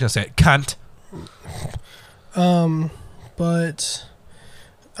 Yeah. I'm just gonna say it, cunt. But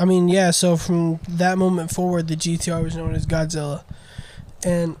I mean, yeah. So from that moment forward, the GTR was known as Godzilla,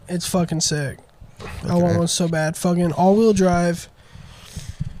 and it's fucking sick. Okay. I want one so bad. Fucking all-wheel drive,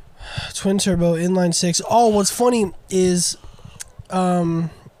 twin turbo, inline six. Oh, what's funny is,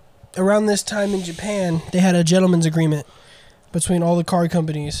 around this time in Japan, they had a gentleman's agreement between all the car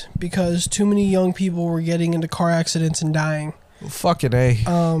companies because too many young people were getting into car accidents and dying. Fucking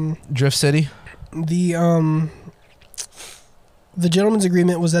A. Drift City. The gentleman's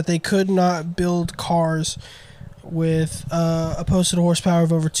agreement was that they could not build cars with a posted horsepower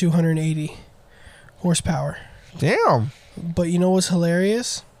of over 280 horsepower. Damn. But you know what's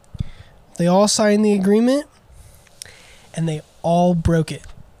hilarious? They all signed the agreement and they all broke it.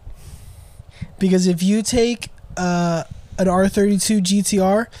 Because if you take an R32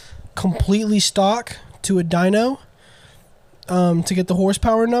 GTR completely stock to a dyno to get the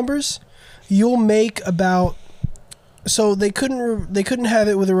horsepower numbers, you'll make about, so they couldn't have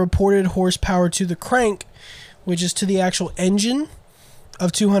it with a reported horsepower to the crank, which is to the actual engine,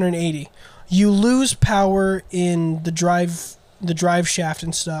 of 280. You lose power in the drive shaft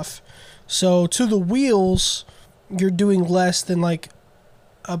and stuff. So to the wheels, you're doing less than like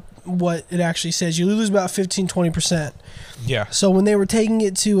what it actually says. You lose about 15-20%. Yeah. So when they were taking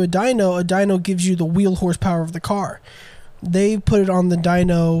it to a dyno gives you the wheel horsepower of the car. They put it on the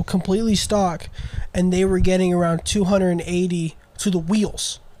dyno completely stock, and they were getting around 280 to the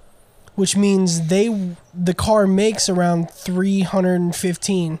wheels, which means the car makes around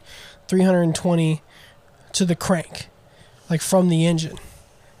 315, 320 to the crank, like from the engine.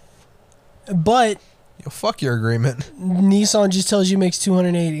 But fuck your agreement. Nissan just tells you it makes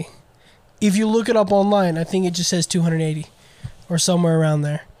 280. If you look it up online, I think it just says 280 or somewhere around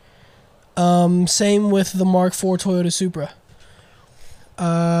there. Same with the Mark IV Toyota Supra.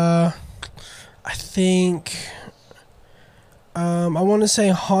 I think I want to say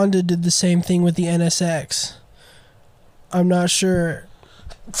Honda did the same thing with the NSX. I'm not sure.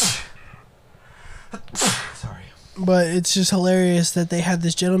 Sorry. But it's just hilarious that they had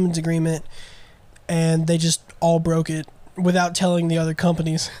this gentleman's agreement and they just all broke it without telling the other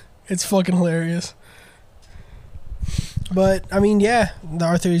companies. It's fucking hilarious. But, I mean, yeah, the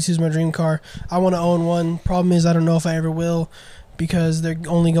R32 is my dream car. I want to own one. Problem is, I don't know if I ever will because they're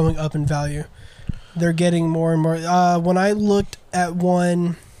only going up in value. They're getting more and more. When I looked at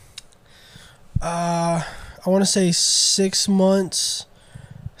one, I want to say 6 months,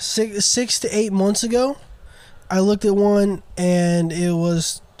 6 to 8 months ago, I looked at one and it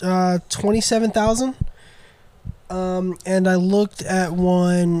was $27,000. And I looked at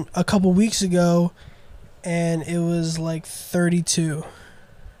one a couple weeks ago and it was like 32.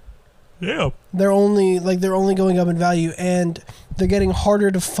 Yeah. They're only going up in value, and they're getting harder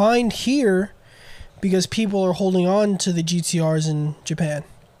to find here because people are holding on to the GTRs in Japan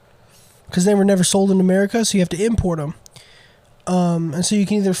because they were never sold in America, so you have to import them. And so you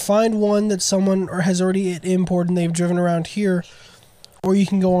can either find one that someone has already imported and they've driven around here, or you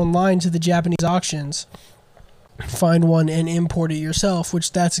can go online to the Japanese auctions, find one and import it yourself,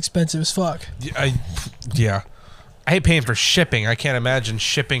 which that's expensive as fuck. Yeah. I hate paying for shipping. I can't imagine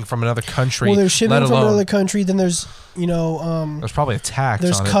shipping from another country. Well, there's shipping from another country. Then there's, there's probably a tax.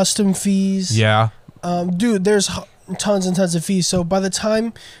 There's on custom fees. Yeah. Dude, there's tons and tons of fees. So by the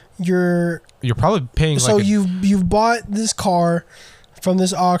time you're probably paying. So you've bought this car from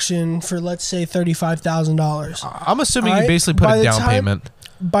this auction for, let's say, $35,000. I'm assuming you basically put a down payment.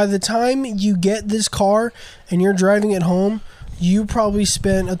 By the time you get this car and you're driving it home, you probably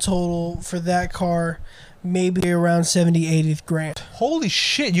spent a total for that car maybe around 70, 80 grand. Holy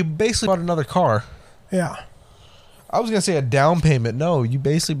shit, you basically bought another car. Yeah. I was going to say a down payment. No, you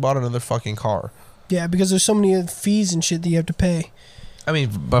basically bought another fucking car. Yeah, because there's so many fees and shit that you have to pay. I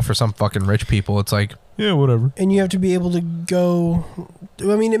mean, but for some fucking rich people, it's like, yeah, whatever. And you have to be able to go...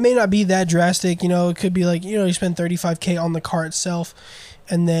 I mean, it may not be that drastic. It could be like, you spend $35K on the car itself,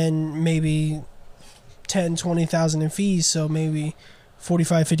 and then maybe $10,000, $20,000 in fees, so maybe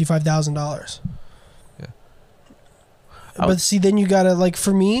 $45,000, $55,000. Yeah. But see, then you gotta, like,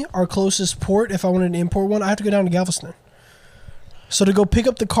 for me, our closest port, if I wanted to import one, I have to go down to Galveston. So to go pick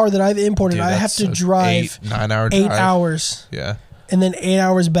up the car that I've imported, I have to drive 9-hour drive. 8 hours. Yeah. And then 8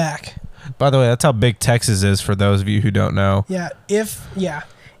 hours back. By the way, that's how big Texas is for those of you who don't know. Yeah.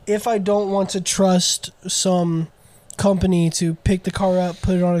 If I don't want to trust some company to pick the car up,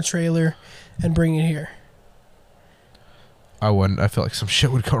 put it on a trailer, and bring it here. I wouldn't. I feel like some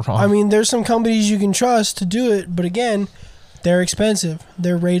shit would go wrong. I mean, there's some companies you can trust to do it, but again, they're expensive.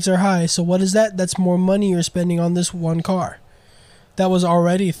 Their rates are high. So what is that? That's more money you're spending on this one car. That was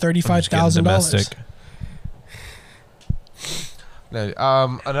already $35,000. No,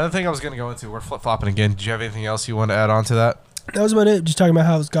 another thing I was going to go into, we're flip-flopping again. Did you have anything else you want to add on to that? That was about it. Just talking about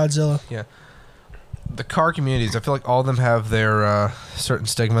how it's Godzilla. Yeah. The car communities, I feel like all of them have their certain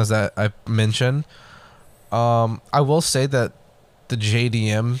stigmas that I mentioned. I will say that the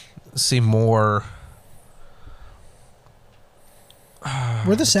JDM seem more...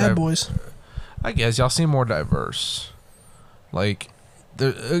 We're the sad boys. I guess y'all seem more diverse. Like,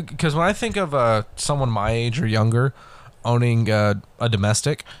 because when I think of someone my age or younger owning a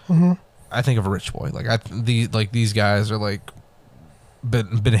domestic, I think of a rich boy. Like these guys are like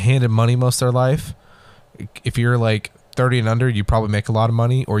been handed money most of their life. If you're like 30 and under, you probably make a lot of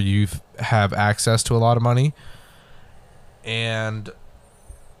money, or you have access to a lot of money, and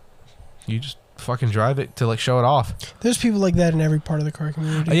you just fucking drive it to like show it off. There's people like that in every part of the car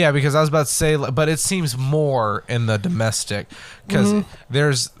community. Yeah, because I was about to say, but it seems more in the domestic,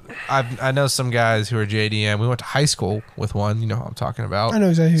 because I know some guys who are JDM. We went to high school with one. You know who I'm talking about. I know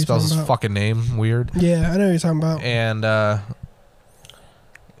exactly who you're Spells talking his about. fucking name weird. Yeah, I know who you're talking about. And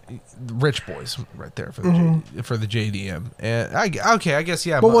rich boys right there for the JDM. And I guess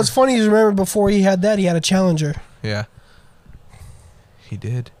yeah. But what's funny is, remember, before he had that, he had a Challenger. Yeah, he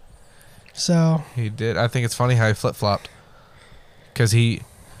did. So he did. I think it's funny how he flip-flopped, because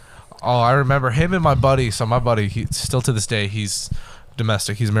I remember him and my buddy. So my buddy, he still to this day, he's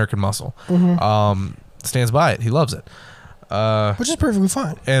domestic. He's American Muscle. Stands by it. He loves it. Which is perfectly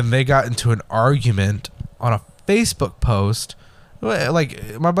fine. And they got into an argument on a Facebook post.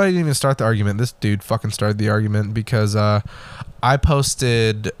 Like, my buddy didn't even start the argument. This dude fucking started the argument because I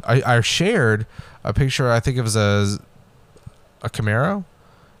shared a picture. I think it was a Camaro.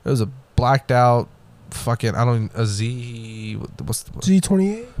 It was a blacked out fucking, a Z, what's the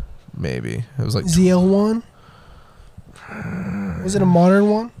Z28? Maybe. It was like ZL1? Was it a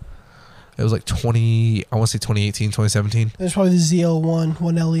modern one? It was like 2018, 2017. There's probably the ZL1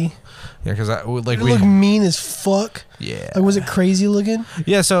 1LE. Yeah, because I like It looked mean as fuck. Yeah. Like, was it crazy looking?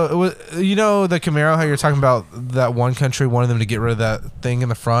 Yeah, so it was, the Camaro, how you're talking about that one country wanted them to get rid of that thing in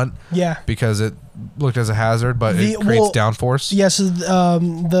the front. Yeah. Because it looked as a hazard, but it creates downforce. Yeah, so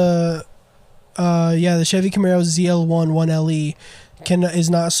the Chevy Camaro ZL1 1LE is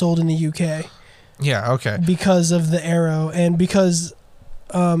not sold in the UK. Yeah, okay. Because of the arrow and because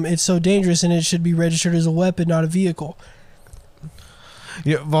it's so dangerous and it should be registered as a weapon, not a vehicle.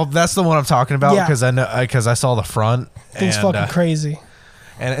 Yeah, well, that's the one I'm talking about because I saw the front. Thing's fucking crazy.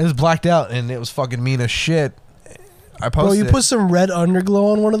 And it was blacked out and it was fucking mean as shit. I posted. Bro, you put some red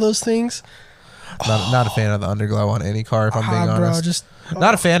underglow on one of those things. Not a fan of the underglow on any car, if I'm being honest.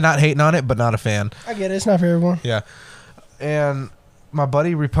 Not a fan, not hating on it, but not a fan. I get it. It's not for everyone. Yeah. And my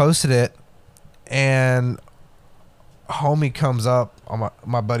buddy reposted it, and homie comes up on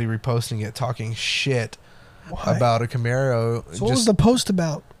my buddy reposting it, talking shit about a Camaro. So what was the post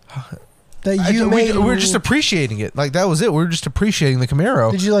about? That you made? We were just appreciating it. Like, that was it. We were just appreciating the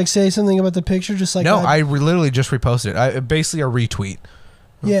Camaro. Did you, like, say something about the picture? Just like no, I literally just reposted it. Basically a retweet.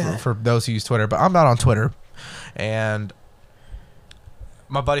 Yeah. For those who use Twitter, but I'm not on Twitter. And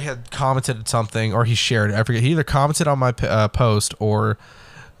my buddy had commented something, or he shared it. I forget. He either commented on my post or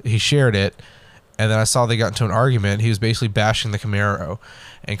he shared it. And then I saw they got into an argument. He was basically bashing the Camaro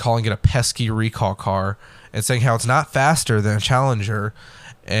and calling it a pesky recall car and saying how it's not faster than a Challenger.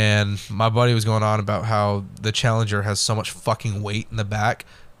 And my buddy was going on about how the Challenger has so much fucking weight in the back,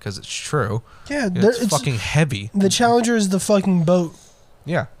 because it's true. Yeah, it's fucking heavy. The Challenger is the fucking boat.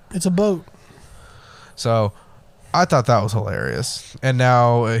 Yeah. It's a boat. So I thought that was hilarious. And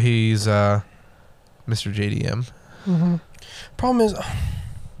now he's Mr. JDM. Mm-hmm. Problem is,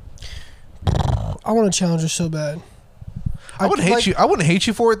 I want a Challenger so bad. I wouldn't hate you. I wouldn't hate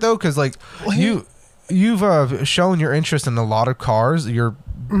you for it though, because like you've shown your interest in a lot of cars. Your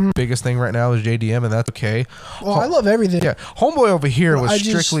biggest thing right now is JDM, and that's okay. Well, I love everything. Yeah, homeboy over here was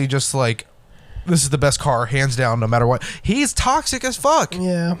strictly just like, this is the best car, hands down, no matter what. He's toxic as fuck.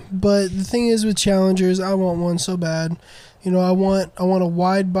 Yeah, but the thing is with Challengers, I want one so bad. I want a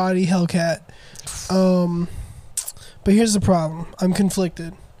wide body Hellcat. But here's the problem. I'm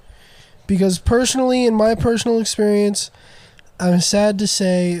conflicted. Because personally, in my personal experience, I'm sad to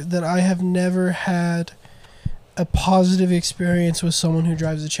say that I have never had a positive experience with someone who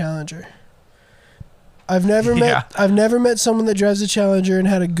drives a Challenger. I've never met someone that drives a Challenger and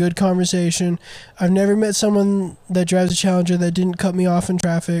had a good conversation. I've never met someone that drives a Challenger that didn't cut me off in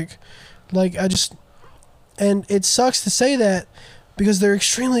traffic. And it sucks to say that because they're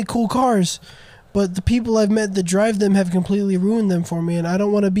extremely cool cars, but the people I've met that drive them have completely ruined them for me, and I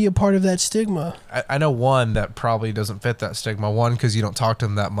don't want to be a part of that stigma. I know one that probably doesn't fit that stigma. One, because you don't talk to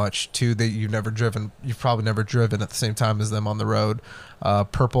them that much. Two, that you've probably never driven at the same time as them on the road.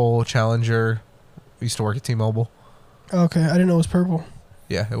 Purple Challenger. Used to work at T-Mobile. Okay, I didn't know it was purple.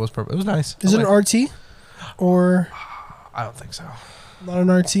 Yeah, it was purple. It was nice. Is it an RT? Or... I don't think so. Not an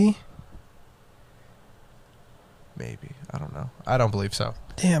RT? Maybe. I don't know. I don't believe so.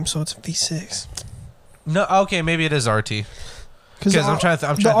 Damn, so it's a V6. No, okay, maybe it is RT. Because I'm trying to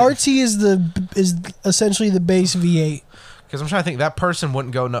the RT is essentially the base V8. Because I'm trying to think, that person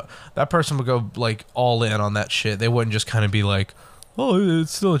wouldn't go... No, that person would go, like, all in on that shit. They wouldn't just kind of be like... Oh,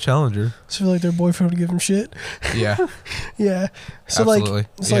 it's still a Challenger. So like their boyfriend would give them shit. Yeah. Yeah. So absolutely.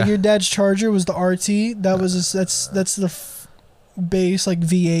 Like your dad's Charger was the RT. That was that's the base like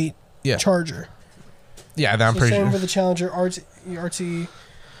V8 Charger. Yeah, I'm pretty sure. Same for the Challenger RT.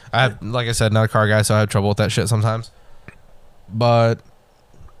 I have, like I said, not a car guy, so I have trouble with that shit sometimes. But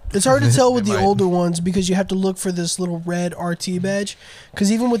it's hard to tell with the older ones because you have to look for this little red RT badge.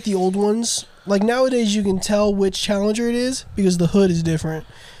 Because even with the old ones, like nowadays, you can tell which Challenger it is because the hood is different.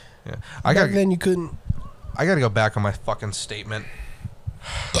 Yeah, Back then you couldn't. I gotta go back on my fucking statement.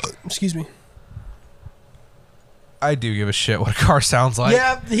 Excuse me. I do give a shit what a car sounds like.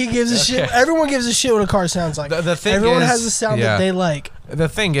 Yeah, he gives a shit. Everyone gives a shit what a car sounds like. The thing Everyone is, has a sound that they like. The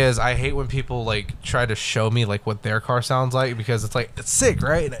thing is, I hate when people like try to show me like what their car sounds like because it's like it's sick,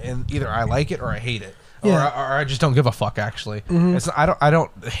 right? And either I like it or I hate it, or I just don't give a fuck. Actually, it's not, I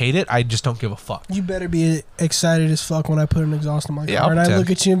don't hate it. I just don't give a fuck. You better be excited as fuck when I put an exhaust on my car, I'll and pretend. I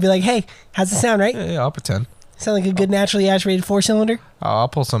look at you and be like, "Hey, how's it sound, right?" Yeah, I'll pretend. Sound like a good naturally aspirated 4-cylinder. I'll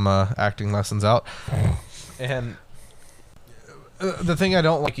pull some acting lessons out, and. The thing I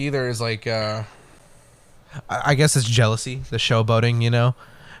don't like either is like, I guess it's jealousy, the showboating,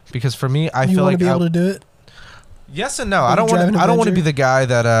 because for me, I feel like you want to be able to do it. Yes and no. I don't want to be the guy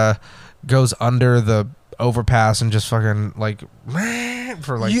that goes under the overpass and just fucking like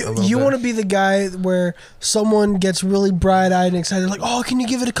for like a little you bit. want to be the guy where someone gets really bright-eyed and excited, like, oh, can you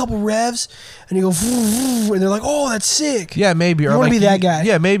give it a couple revs? And you go, and they're like, oh, that's sick. Yeah, maybe. You or want like to be that guy.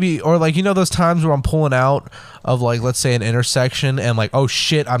 Yeah, maybe. Or like, you know those times where I'm pulling out of like, let's say an intersection and like, oh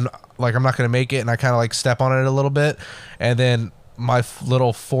shit, I'm not gonna make it, and I kind of like step on it a little bit, and then my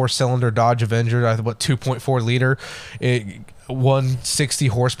little 4-cylinder Dodge Avenger, 2.4 liter, 160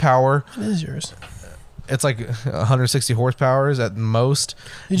 horsepower. What is yours? It's like 160 horsepower is at most.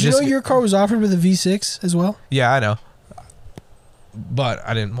 Did you know your car was offered with a V6 as well? Yeah, I know. But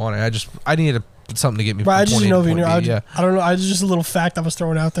I didn't want it. I needed something to get me. Right, I just didn't know if you knew. Yeah. I don't know. I just a little fact I was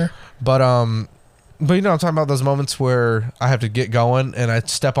throwing out there. But you know, I'm talking about those moments where I have to get going and I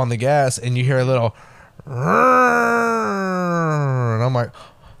step on the gas and you hear a little, and I'm like,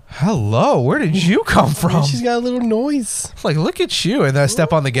 hello, where did you come from? She's got a little noise. Like, look at you. And then I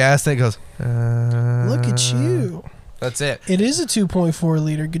step on the gas and it goes, look at you. That's it. It is a 2.4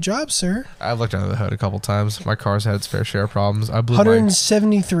 liter. Good job, sir. I've looked under the hood a couple times. My car's had its fair share of problems. I blew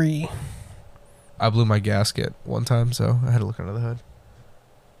 173. my gasket one time, so I had to look under the hood.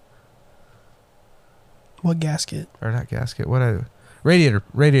 What gasket? Or not gasket.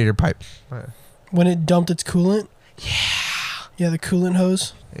 Radiator pipe. When it dumped its coolant? Yeah, the coolant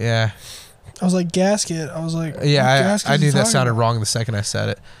hose. Yeah. I was like, gasket. I was like, yeah, I knew that sounded wrong the second I said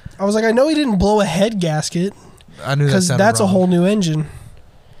it. I was like, I know he didn't blow a head gasket. I knew that because sounded that's wrong. a whole new engine.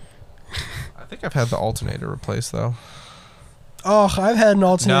 I think I've had the alternator replaced though. Oh, I've had an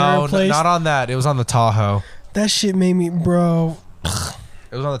alternator replaced. No, not on that. It was on the Tahoe. That shit made me, bro.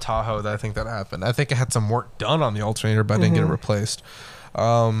 It was on the Tahoe that I think that happened. I think I had some work done on the alternator, but I didn't get it replaced.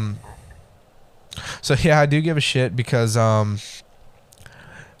 So yeah, I do give a shit because I'm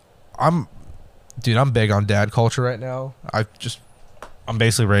big on dad culture right now. I'm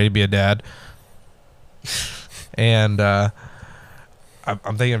basically ready to be a dad. And I'm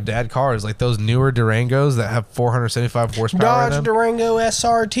thinking of dad cars, like those newer Durangos that have 475 horsepower Dodge in them. Durango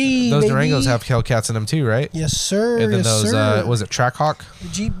SRT. Those baby. Durangos have Hellcats in them too, right? Yes, sir. And then yes, those, sir. was it Trackhawk?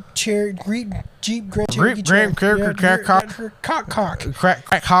 Jeep Grand Grand Cherokee. Trackhawk. Cock.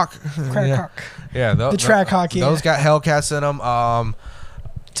 Crack Hawk. Yeah, the Trackhawk. Yeah, those got Hellcats in them.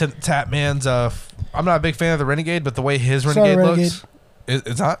 Tapman's. I'm not a big fan of the Renegade, but the way his Renegade looks,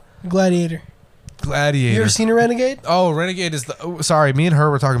 it's not Gladiator. You ever seen a Renegade? Oh, Renegade is the. Oh, sorry, me and her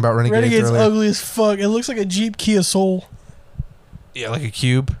were talking about Renegades Renegade's earlier. ugly as fuck. It looks like a Jeep Kia Soul. Yeah, like a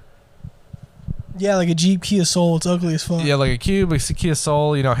cube. Yeah, like a Jeep Kia Soul. It's ugly as fuck. Yeah, like a cube, like a Kia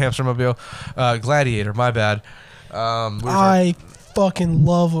Soul, hamster mobile. Gladiator, my bad. I fucking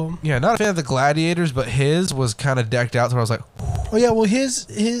love them. Yeah, not a fan of the Gladiators, but his was kind of decked out, so I was like, oh yeah, well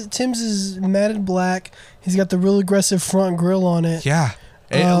Tim's is matted black. He's got the real aggressive front grille on it. yeah.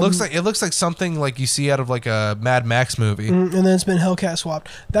 It looks like something like you see out of like a Mad Max movie. And then it's been Hellcat swapped.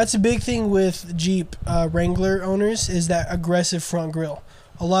 That's a big thing with Jeep Wrangler owners is that aggressive front grille.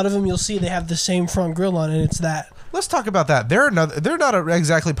 A lot of them you'll see they have the same front grille on, and it's that. Let's talk about that. They're not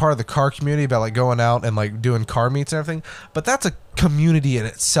exactly part of the car community about like going out and like doing car meets and everything, but that's a community in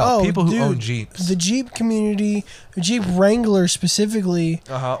itself. People who own Jeeps. The Jeep community, the Jeep Wrangler specifically.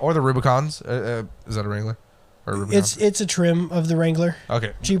 Or the Rubicons. Is that a Wrangler? Or a Rubicon? It's a trim of the Wrangler.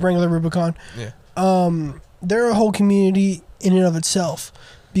 Okay. Jeep Wrangler Rubicon. Yeah. They're a whole community in and of itself,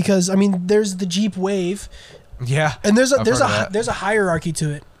 because I mean, there's the Jeep Wave. Yeah. And there's a hierarchy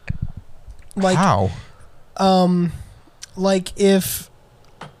to it. Like how? Like if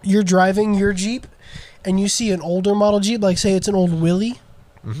you're driving your Jeep and you see an older model Jeep, like say it's an old Willie,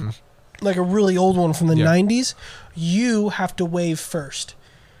 like a really old one from the 90s, you have to wave first.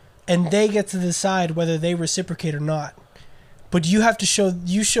 And they get to decide whether they reciprocate or not. But you have to show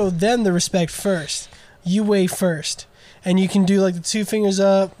them the respect first. You wave first. And you can do like the 2 fingers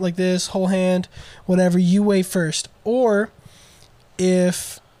up, like this, whole hand, whatever, you wave first. Or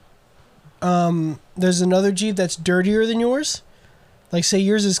if there's another Jeep that's dirtier than yours, like say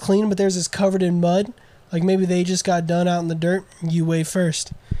yours is clean but theirs is covered in mud, like maybe they just got done out in the dirt, you wave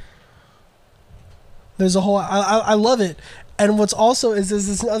first. There's a whole I love it. And what's also is there's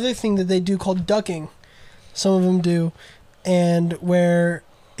this other thing that they do called ducking. Some of them do. And where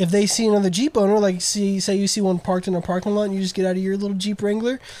if they see another Jeep owner, like say you see one parked in a parking lot and you just get out of your little Jeep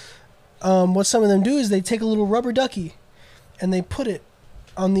Wrangler, what some of them do is they take a little rubber ducky and they put it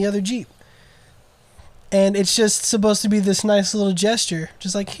on the other Jeep. And it's just supposed to be this nice little gesture.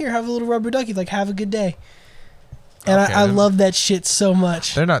 Just like, here, have a little rubber ducky. Like, have a good day. And okay, I love that shit so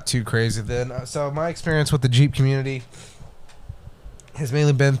much. They're not too crazy then. So my experience with the Jeep community has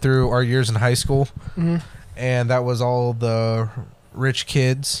mainly been through our years in high school. And that was all the rich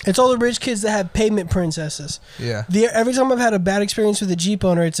kids. It's all the rich kids that have pavement princesses. Yeah. Every time I've had a bad experience with a Jeep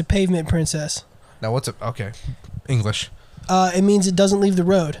owner, it's a pavement princess. Now what's okay? English. It means it doesn't leave the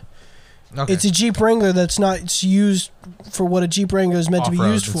road. Okay. It's a Jeep Wrangler that's not it's used for what a Jeep Wrangler is meant to be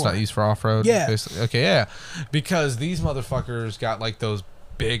used for. It's not used for off-road. Yeah. Basically. Okay, yeah. Because these motherfuckers got like those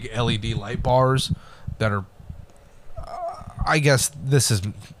big LED light bars that are I guess this is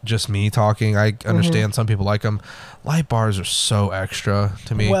just me talking. I understand some people like them. Light bars are so extra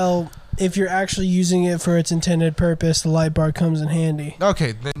to me. Well, if you're actually using it for its intended purpose, the light bar comes in handy.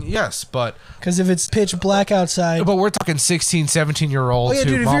 Okay, then yes, but... Because if it's pitch black outside... But we're talking 16, 17-year-olds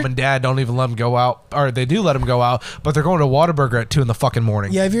who mom and dad don't even let them go out. Or they do let them go out, but they're going to Whataburger at 2 in the fucking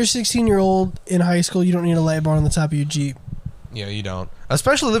morning. Yeah, if you're a 16-year-old in high school, you don't need a light bar on the top of your Jeep. Yeah, you don't.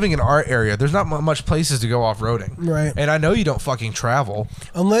 Especially living in our area. There's not much places to go off-roading. Right. And I know you don't fucking travel.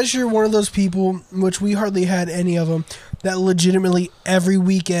 Unless you're one of those people, which we hardly had any of them, that legitimately every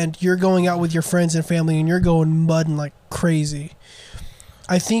weekend you're going out with your friends and family and you're going mudding like crazy.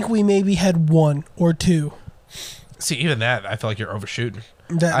 I think we maybe had 1 or 2. See, even that, I feel like you're overshooting.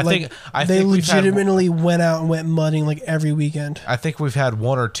 That I think legitimately went out and went mudding like every weekend. I think we've had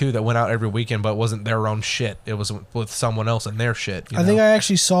 1 or 2 that went out every weekend, but it wasn't their own shit. It was with someone else and their shit. I think I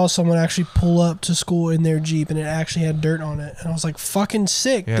actually saw someone actually pull up to school in their Jeep and it actually had dirt on it. And I was like, fucking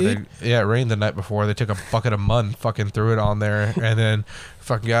sick, dude. It rained the night before. They took a bucket of mud and fucking threw it on there. And then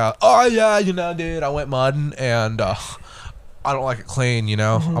fucking got, oh yeah, dude, I went mudding and I don't like it clean,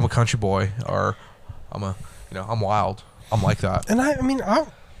 I'm a country boy or I'm wild. I'm like that. And I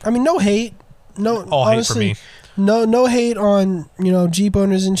mean, no hate. No, all honestly, hate for me. No hate on, Jeep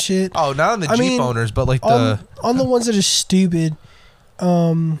owners and shit. Oh, not on the Jeep owners, but like on the ones that are stupid.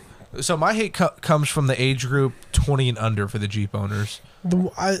 So my hate comes from the age group 20 and under for the Jeep owners.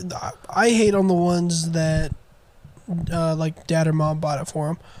 I hate on the ones that like dad or mom bought it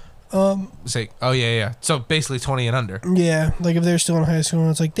for them. Say, oh yeah. So basically 20 and under. Yeah, like if they're still in high school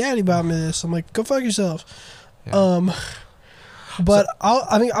and it's like, Daddy bought me this. I'm like, go fuck yourself. Yeah. But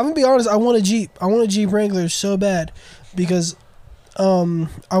I'm gonna be honest. I want a Jeep. I want a Jeep Wrangler so bad because I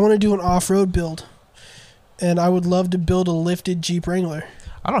want to do an off-road build, and I would love to build a lifted Jeep Wrangler.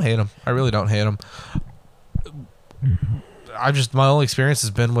 I don't hate them. I really don't hate them. My only experience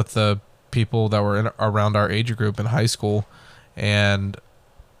has been with the people that were around our age group in high school, and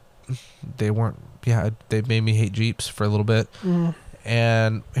they weren't. Yeah, they made me hate Jeeps for a little bit.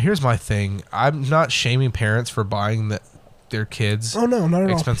 And here's my thing: I'm not shaming parents for buying their kids. Oh no, not at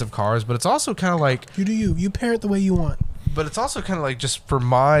all. Expensive cars, but it's also kind of like you do you. You parent the way you want. But it's also kind of like, just for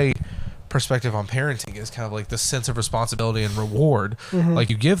my perspective on parenting, is kind of like the sense of responsibility and reward. Like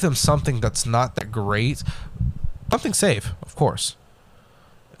you give them something that's not that great, something safe, of course,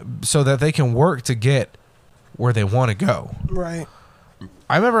 so that they can work to get where they want to go. Right.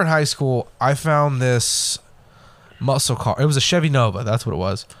 I remember in high school, I found this muscle car. It was a Chevy Nova. That's what it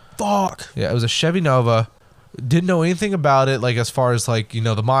was. Fuck. Yeah, it was a Chevy Nova. Didn't know anything about it, like as far as like,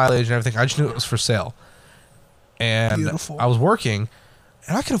 the mileage and everything. I just knew it was for sale. And beautiful. I was working,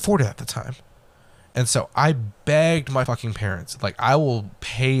 and I could afford it at the time. And so I begged my fucking parents, like, I will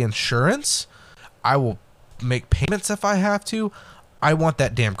pay insurance. I will make payments if I have to. I want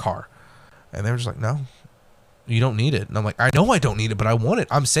that damn car. And they were just like, no, you don't need it. And I'm like, I know I don't need it, but I want it.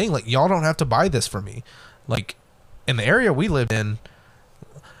 I'm saying, like, y'all don't have to buy this for me. Like, in the area we lived in,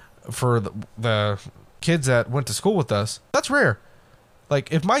 for the kids that went to school with us, that's rare.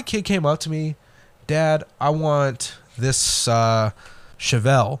 Like, if my kid came up to me, Dad, I want this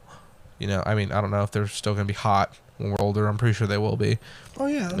Chevelle. I mean, I don't know if they're still going to be hot when we're older. I'm pretty sure they will be. Oh,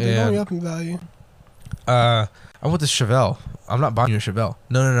 yeah. They're going up in value. I want this Chevelle. I'm not buying you a Chevelle.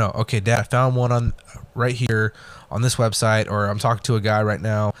 No. Okay, Dad, I found one right here on this website, or I'm talking to a guy right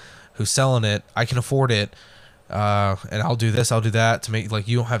now who's selling it. I can afford it. And I'll do this, I'll do that to make, like,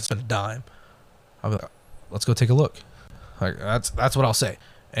 you don't have to spend a dime. I'll be like, let's go take a look. Like, that's what I'll say.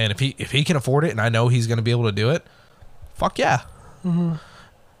 And if he can afford it and I know he's going to be able to do it, fuck yeah.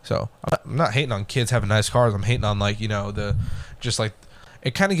 So I'm not hating on kids having nice cars. I'm hating on, like, just like,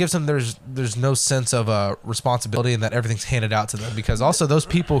 it kind of gives them, there's no sense of responsibility, and that everything's handed out to them, because also those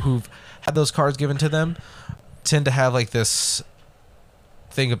people who've had those cars given to them tend to have like this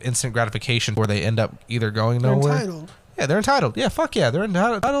thing of instant gratification where they end up either going nowhere. They're entitled. Yeah, they're entitled. Yeah, fuck yeah, they're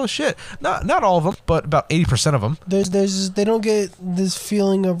entitled to shit. Not all of them, but about 80% of them. They don't get this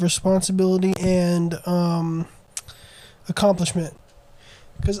feeling of responsibility and accomplishment.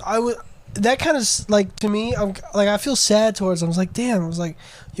 Because that kind of, like, to me, I feel sad towards them. I was like, damn. I was like,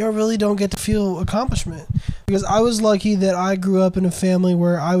 y'all really don't get to feel accomplishment. Because I was lucky that I grew up in a family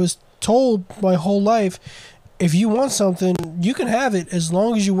where I was told my whole life, if you want something, you can have it as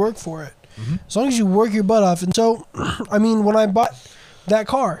long as you work for it. As long as you work your butt off. And so, I mean, when I bought that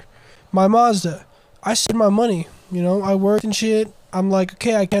car, my Mazda, I saved my money. You know, I worked and shit. I'm like,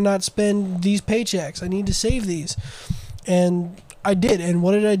 okay, I cannot spend these paychecks. I need to save these. And I did. And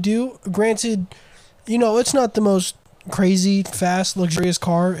what did I do? Granted, you know, it's not the most crazy, fast, luxurious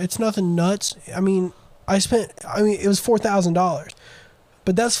car. It's nothing nuts. I mean, it was $4,000.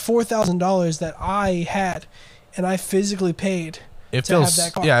 But that's $4,000 that I had and I physically paid. It feels, have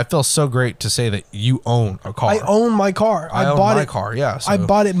that car. Yeah, it feels so great to say that you own a car. I own my car. I own my car, yeah. So. I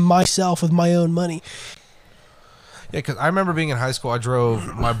bought it myself with my own money. Yeah, because I remember being in high school, I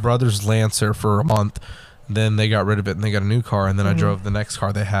drove my brother's Lancer for a month. Then they got rid of it and they got a new car. And then I drove the next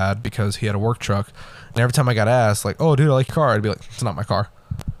car they had because he had a work truck. And every time I got asked, like, oh, dude, I like your car, I'd be like, it's not my car.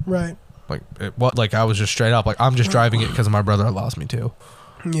 Right. Like I was just straight up, like, I'm just driving it because my brother allows me to.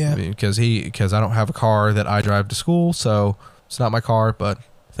 Yeah. I mean, because I don't have a car that I drive to school, so it's not my car, but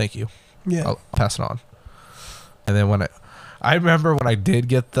thank you. Yeah. I'll pass it on. And then I remember when I did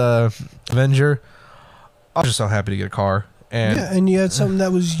get the Avenger, I was just so happy to get a car. And you had something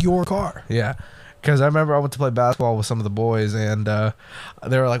that was your car. Yeah. Because I remember I went to play basketball with some of the boys, and they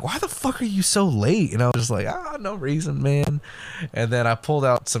were like, why the fuck are you so late? And I was just like, no reason, man. And then I pulled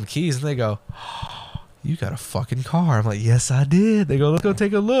out some keys, and they go, oh, you got a fucking car. I'm like, yes, I did. They go, let's go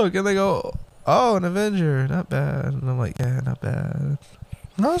take a look. And they go, oh, an Avenger. Not bad. And I'm like, yeah, not bad.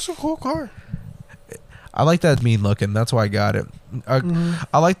 No, it's a cool car. I like that mean looking. That's why I got it.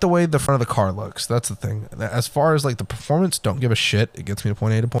 I like the way the front of the car looks. That's the thing. As far as like the performance, don't give a shit. It gets me to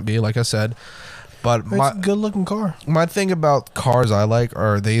point A to point B, like I said. But it's a good looking car. My thing about cars I like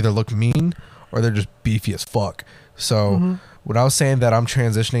are they either look mean or they're just beefy as fuck. So when I was saying that I'm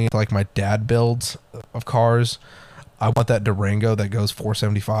transitioning to like my dad builds of cars, I want that Durango that goes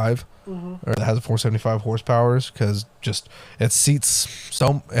 475 or that has 475 horsepower because just it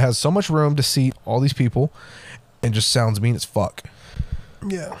has so much room to seat all these people and just sounds mean as fuck.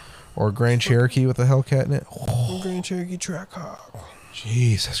 Yeah. Or a Grand Cherokee with a Hellcat in it. Oh. Grand Cherokee Trackhawk.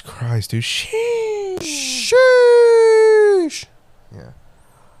 Jesus Christ, dude. Sheesh. Yeah.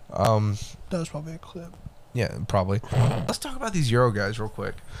 That was probably a clip. Yeah, probably. Let's talk about these Euro guys real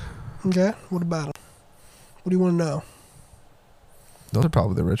quick. Okay. What about them? What do you want to know? Those are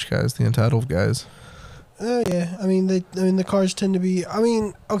probably the rich guys, the entitled guys. Yeah. I mean, the cars tend to be. I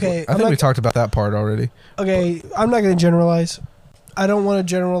mean, okay. I think we talked about that part already. Okay, I'm not going to generalize. I don't want to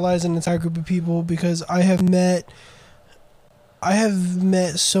generalize an entire group of people because I have met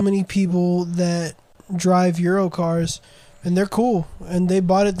so many people that drive Euro cars, and they're cool, and they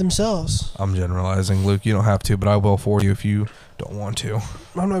bought it themselves. I'm generalizing, Luke. You don't have to, but I will for you if you don't want to.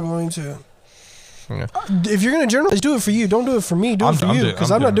 I'm not going to. Okay. If you're going to generalize, do it for you. Don't do it for me. Do it for you,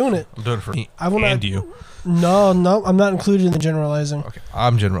 because I'm not doing it. I'm doing it for me and you. No, I'm not included in the generalizing. Okay,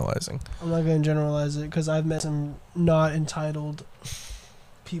 I'm generalizing. I'm not going to generalize it because I've met some not entitled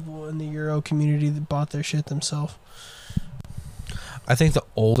people in the Euro community that bought their shit themselves. I think the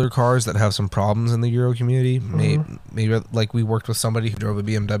older cars that have some problems in the Euro community, maybe like we worked with somebody who drove a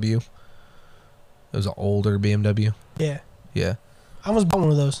BMW. It was an older BMW. Yeah. Yeah. I almost bought one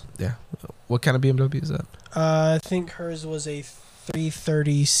of those. Yeah. What kind of BMW is that? I think hers was a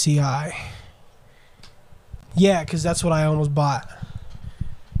 330 Ci. Yeah, because that's what I almost bought.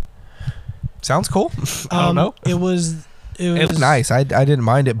 Sounds cool. I don't know. It was nice. I didn't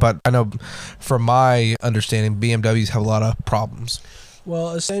mind it, but I know from my understanding, BMWs have a lot of problems. Well,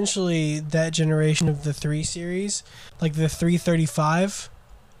 essentially, that generation of the 3 Series, like the 335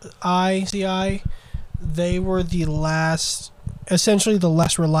 Ci, they were essentially the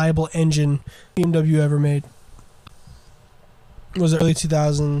last reliable engine BMW ever made. It was early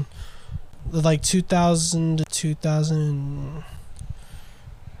 2000, like 2000 to 2000,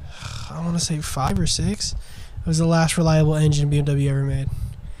 I want to say 5 or 6. It was the last reliable engine BMW ever made.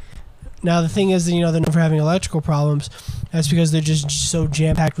 Now, the thing is that, they're known for having electrical problems. That's because they're just so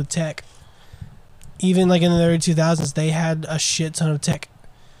jam-packed with tech. Even, like, in the early 2000s, they had a shit ton of tech.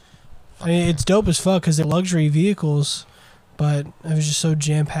 I mean, it's dope as fuck because they're luxury vehicles, but it was just so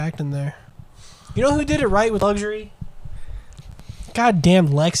jam-packed in there. You know who did it right with luxury? Goddamn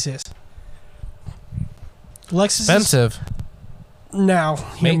Lexus. Lexus Expensive. Now,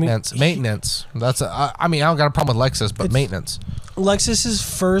 Maintenance. That's I mean, I don't got a problem with Lexus, but maintenance. Lexus's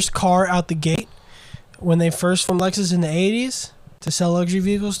first car out the gate, when they first formed Lexus in the 80s to sell luxury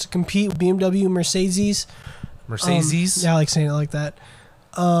vehicles to compete with BMW, Mercedes. Yeah, I like saying it like that.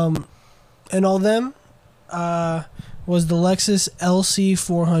 And all them was the Lexus LC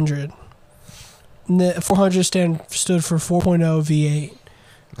 400. And the 400 stood for 4.0 V8.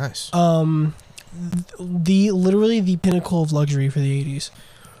 Nice. literally the pinnacle of luxury for the 80s.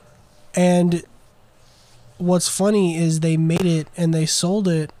 And what's funny is they made it and they sold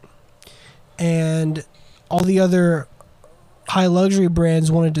it, and all the other high luxury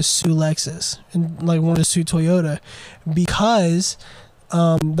brands wanted to sue Lexus and like wanted to sue Toyota because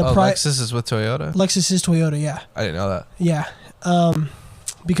Lexus is with Toyota. Lexus is Toyota, yeah. I didn't know that. Yeah,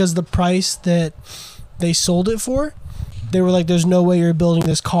 because the price that they sold it for, they were like, "There's no way you're building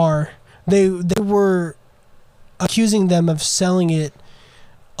this car." They were accusing them of selling it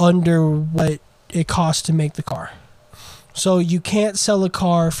under what it costs to make the car. So you can't sell a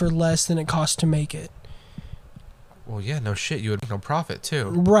car for less than it costs to make it. Well, yeah, no shit. You would make no profit too.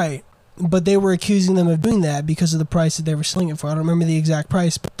 Right. But they were accusing them of doing that because of the price that they were selling it for. I don't remember the exact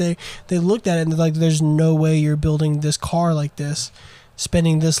price, but they looked at it and they're like, there's no way you're building this car like this,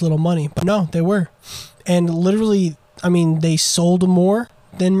 spending this little money. But no, they were. And literally, I mean, they sold more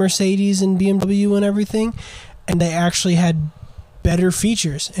than Mercedes and BMW and everything, and they actually had better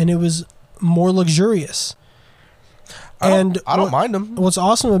features, and it was more luxurious. I don't mind them. What's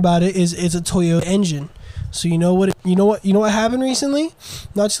awesome about it is it's a Toyota engine. So you know what happened recently?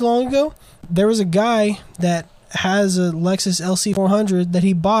 Not too long ago, there was a guy that has a Lexus LC400 that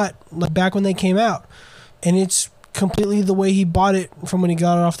he bought like back when they came out, and it's completely the way he bought it from when he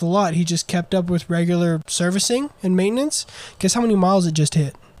got it off the lot. He just kept up with regular servicing and maintenance. Guess how many miles it just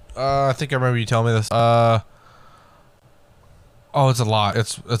hit? I think I remember you telling me this. Oh, it's a lot.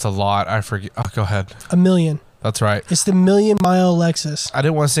 It's a lot. I forget. Oh, go ahead. 1 million. That's right. It's the 1 million mile Lexus. I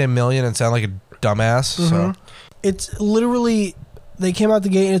didn't want to say 1 million and sound like a dumbass. Mm-hmm. So it's literally, they came out the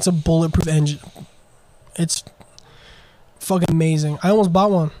gate and it's a bulletproof engine. It's fucking amazing. I almost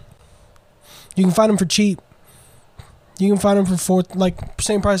bought one. You can find them for cheap. You can find them for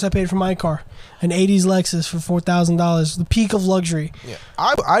same price I paid for my car, an '80s Lexus for $4,000, the peak of luxury. yeah,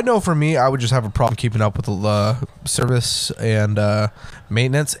 I know for me, I would just have a problem keeping up with the service and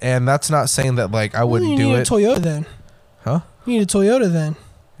maintenance, and that's not saying that like I wouldn't do it. You need a Toyota then, huh? You need a Toyota then.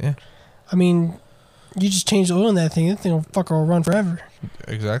 Yeah. I mean, you just change the oil in that thing. That thing will run forever.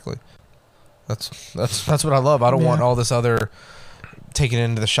 Exactly. That's what I love. I don't want all this other taking it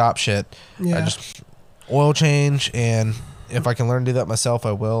into the shop shit. Yeah. I just oil change, and if I can learn to do that myself,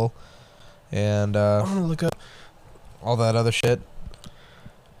 I will. And I'm gonna look up. all that other shit.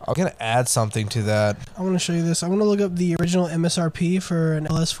 I'm gonna add something to that. I want to show you this. I want to look up the original MSRP for an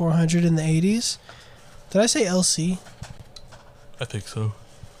LS400 in the 80s. Did I say LC? I think so.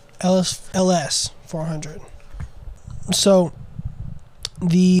 LS 400. So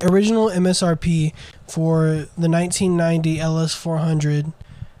the original MSRP for the 1990 LS 400,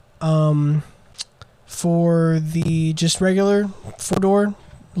 for the just regular 4-door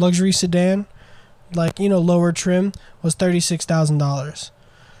luxury sedan, like, you know, lower trim, was $36,000.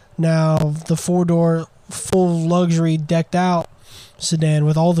 Now the 4-door full luxury decked out sedan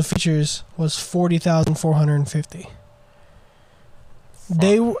with all the features was $40,450.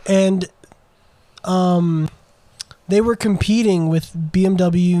 They were competing with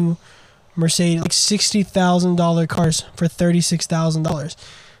BMW, Mercedes, like $60,000 cars for $36,000.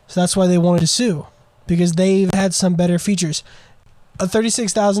 So that's why they wanted to sue, because they've had some better features. A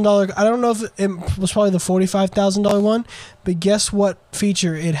 $36,000, I don't know if it was probably the $45,000 one, but guess what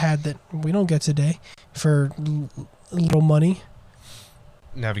feature it had that we don't get today for little money?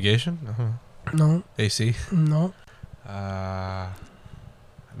 Navigation? Uh-huh. No. AC? No.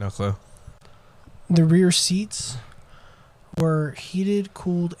 No clue. The rear seats were heated,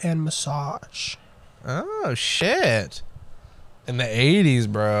 cooled, and massage. Oh, shit. In the 80s,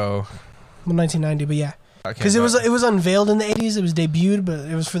 bro. Well, 1990, but yeah. Because it was unveiled in the 80s. It was debuted, but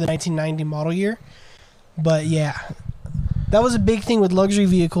it was for the 1990 model year. But yeah, that was a big thing with luxury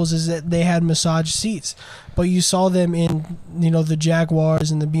vehicles, is that they had massage seats. But you saw them in, you know, the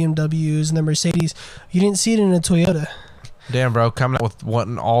Jaguars and the BMWs and the Mercedes. You didn't see it in a Toyota. Damn, bro, coming out with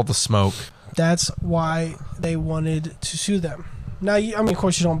wanting all the smoke. That's why they wanted to sue them. Now, of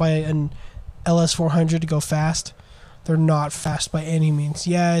course, you don't buy an LS400 to go fast. They're not fast by any means.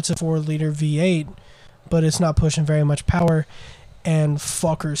 Yeah, it's a 4-liter V8, but it's not pushing very much power, and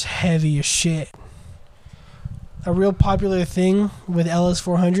fucker's heavy as shit. A real popular thing with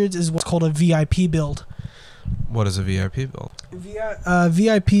LS400s is what's called a VIP build. What is a VIP build?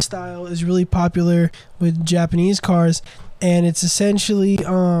 VIP style is really popular with Japanese cars, and it's essentially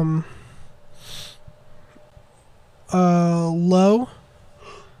low.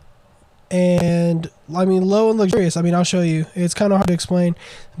 And I mean, low and luxurious. I mean, I'll show you. It's kind of hard to explain,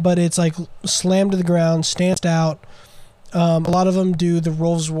 but it's like slammed to the ground, stanced out. A lot of them do the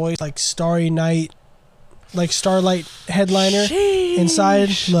Rolls Royce, like Starry Night, like Starlight headliner. Sheesh. Inside.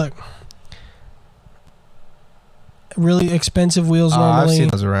 Look, really expensive wheels I've normally. seen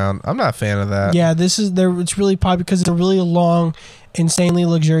those around. I'm not a fan of that. Yeah, this is there. It's really popular because it's a really long, insanely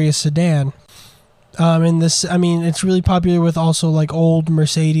luxurious sedan. And this, I mean, it's really popular with also like old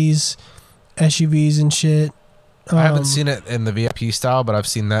Mercedes SUVs and shit. I haven't seen it in the VIP style, but I've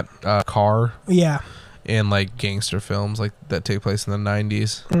seen that car Yeah. in like gangster films like that take place in the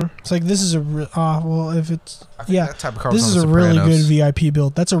 90s. It's like this is a well, if it's I think that type of car was this on is a The really good Sopranos. VIP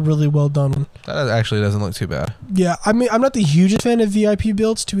build. That's a really well done one. That actually doesn't look too bad. Yeah, I mean, I'm not the hugest fan of VIP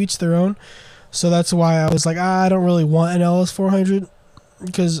builds, to each their own. So that's why I was like, I don't really want an LS400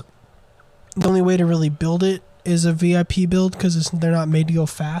 because the only way to really build it is a VIP build because they're not made to go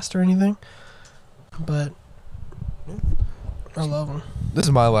fast or anything. But I love them. This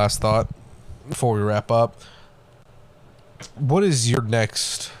is my last thought before we wrap up. What is your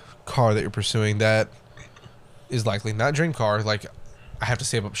next car that you're pursuing that is likely not dream car? Like, I have to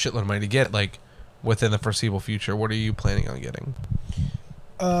save up a shitload of money to get, like, within the foreseeable future. What are you planning on getting?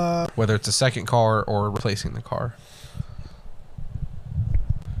 Whether it's a second car or replacing the car.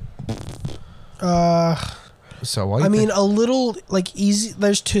 So I mean, a little like easy.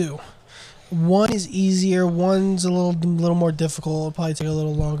 There's two. One is easier. One's a little more difficult. It'll probably take a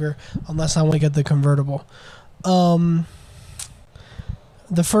little longer unless I want to get the convertible. The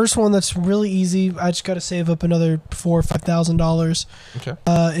first one that's really easy. I just got to save up another $4,000 or $5,000. Okay.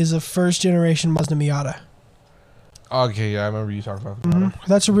 Is a first generation Mazda Miata. Okay, yeah, I remember you talking about that.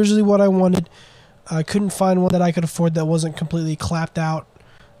 That's originally what I wanted. I couldn't find one that I could afford that wasn't completely clapped out.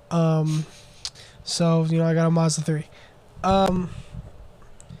 So, I got a Mazda 3.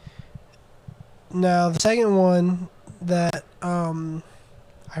 Now, the second one that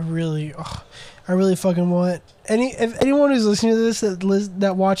I really fucking want. If anyone who's listening to this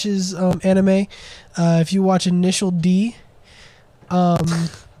that watches anime, if you watch Initial D,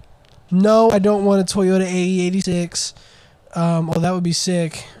 no, I don't want a Toyota AE86. Well, that would be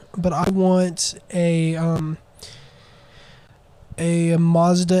sick. But I want a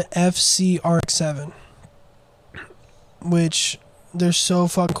Mazda FC RX-7, which they're so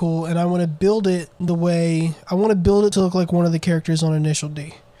fucking cool, and I want to build it to look like one of the characters on Initial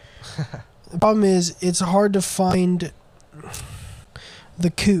D. The problem is it's hard to find the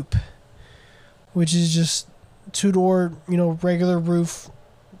coupe, which is just two-door, regular roof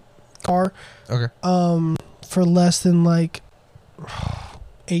car. Okay. For less than like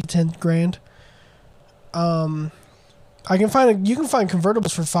 8-10 grand. You can find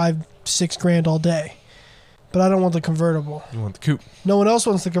convertibles for 5-6 grand all day, but I don't want the convertible. You want the coupe. No one else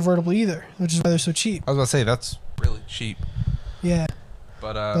wants the convertible either, which is why they're so cheap. I was about to say, that's really cheap. Yeah.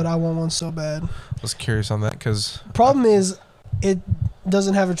 But I want one so bad. I was curious on that because... Problem is, it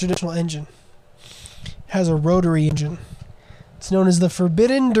doesn't have a traditional engine. It has a rotary engine. It's known as the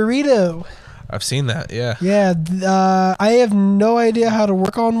Forbidden Dorito. I've seen that, yeah. Yeah, I have no idea how to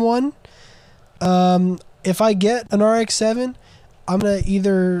work on one. If I get an RX-7, I'm going to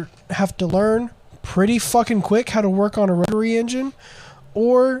either have to learn pretty fucking quick how to work on a rotary engine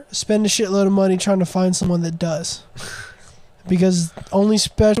or spend a shitload of money trying to find someone that does. Because only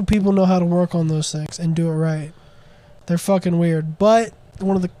special people know how to work on those things and do it right. They're fucking weird. But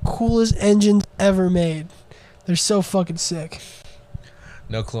one of the coolest engines ever made. They're so fucking sick.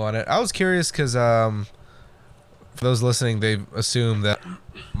 No clue on it. I was curious because for those listening, they've assumed that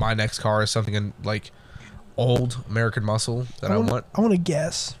my next car is something in like old American muscle that I want. I want to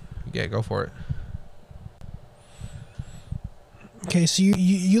guess. Yeah, go for it. Okay, so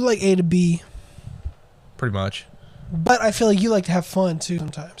you like A to B. Pretty much. But I feel like you like to have fun too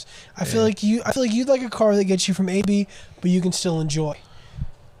sometimes. I feel like you'd like a car that gets you from A to B, but you can still enjoy.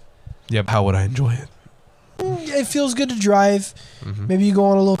 Yep. How would I enjoy it? It feels good to drive. Mm-hmm. Maybe you go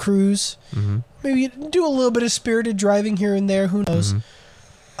on a little cruise. Mm-hmm. Maybe you do a little bit of spirited driving here and there. Who knows?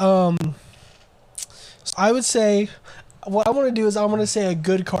 Mm-hmm. So I would say, what I want to do is I want to say a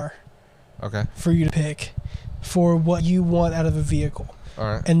good car. Okay. For you to pick, for what you want out of a vehicle. All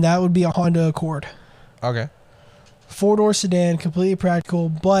right. And that would be a Honda Accord. Okay. 4-door sedan, completely practical,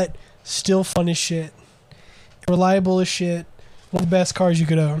 but still fun as shit. Reliable as shit. One of the best cars you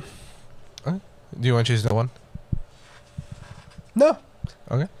could own. Okay. Do you want to choose no one? No.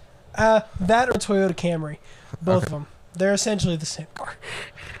 Okay. That or Toyota Camry. Both of them. They're essentially the same car.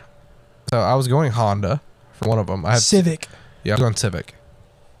 So I was going Honda for one of them. I have Civic. Yeah, I was going Civic.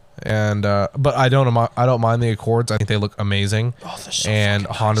 And but I don't mind the Accords. I think they look amazing. Oh, they're so and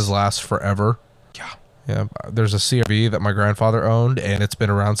fucking Hondas nice. last forever. Yeah. Yeah. There's a CRV that my grandfather owned, and it's been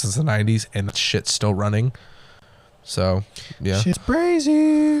around since the 90s, and that shit's still running. So, yeah. Shit's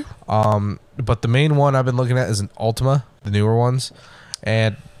crazy. But the main one I've been looking at is an Altima, the newer ones,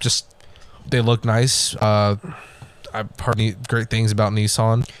 and just they look nice. I I've heard great things about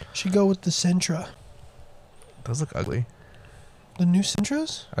Nissan. Should go with the Sentra. Those look ugly. The new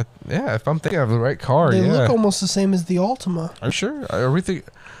Sentras? Yeah, if I'm thinking of the right car, They yeah. look almost the same as the Altima. Are you sure? Are we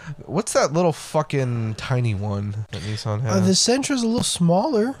what's that little fucking tiny one that Nissan has? The Sentra's a little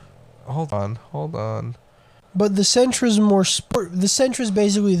smaller. Hold on. But the Sentra's more sport. The Sentra's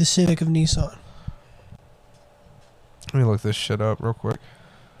basically the Civic of Nissan. Let me look this shit up real quick.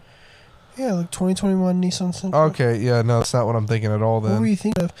 Yeah, like 2021 Nissan Sentra. Okay, yeah, no, that's not what I'm thinking at all then. What were you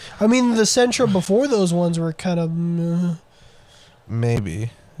thinking of? I mean, the Sentra before those ones were kind of...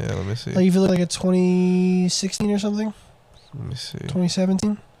 Maybe. Yeah, let me see. like if you look like a 2016 or something. Let me see.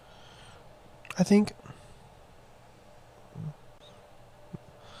 2017, I think.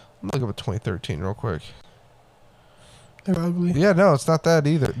 I'm gonna look up at 2013 real quick. They're ugly. Yeah, no, it's not that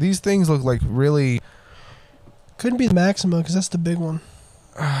either. These things look like really... Couldn't be the Maxima because that's the big one.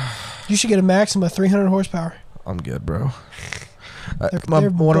 You should get a Maxima, 300 horsepower. I'm good, bro. They're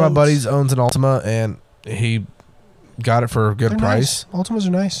One of my boats. buddies owns an Altima, and he got it for a good They're price. Nice. Ultimas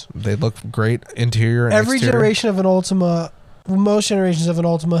are nice. They look great interior and Every exterior. generation of an Ultima, most generations of an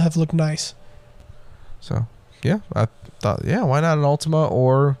Ultima have looked nice. So, yeah, I thought, yeah, why not an Altima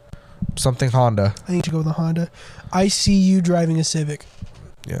or something Honda? I need to go with a Honda. I see you driving a Civic.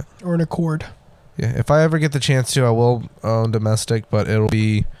 Yeah. Or an Accord. Yeah, if I ever get the chance to, I will own domestic, but it'll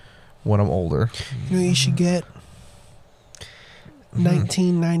be when I'm older. You know what you should get?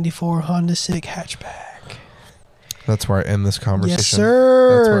 1994 Honda Civic hatchback. That's where I end this conversation. Yes,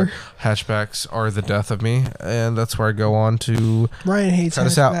 sir. That's where hatchbacks are the death of me, and that's where I go on to Ryan hates cut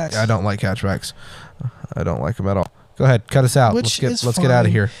us out. hatchbacks. I don't like hatchbacks. I don't like them at all. Go ahead, cut us out. Which is let's get out of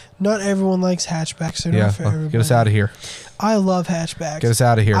fine. here. Not everyone likes hatchbacks. They're Yeah, not for everybody. get us out of here. I love hatchbacks. Get us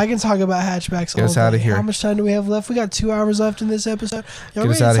out of here. I can talk about hatchbacks Get all us outta day. here. How much time do we have left? We got 2 hours left in this episode. Y'all Get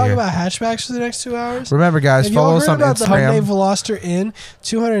ready us to outta talk here. about hatchbacks for the next 2 hours? Remember, guys, Have y'all follow us heard on about the Hyundai Instagram. Veloster N?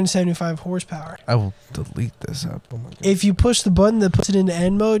 275 horsepower. I will delete this up. Oh my God. If you push the button that puts it into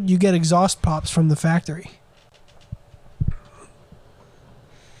N mode, you get exhaust pops from the factory.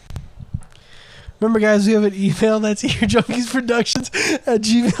 Remember, guys, we have an email. That's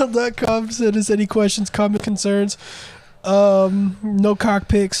earjunkiesproductions@gmail.com. Send us any questions, comments, concerns. No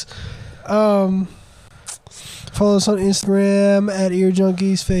cockpits. Follow us on Instagram at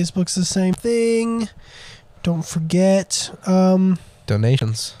earjunkies. Facebook's the same thing. Don't forget.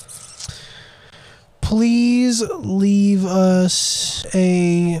 Donations. Please leave us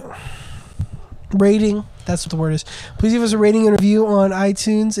a rating. That's what the word is. Please leave us a rating and review on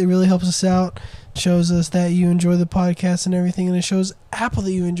iTunes. It really helps us out. Shows us that you enjoy the podcast and everything, and it shows Apple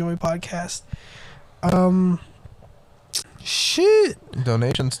that you enjoy podcast. Shit.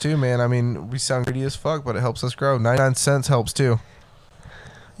 Donations too, man. I mean, we sound greedy as fuck, but it helps us grow. 99 cents helps too.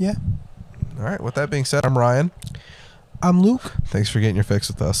 Yeah. All right. With that being said, I'm Ryan. I'm Luke. Thanks for getting your fix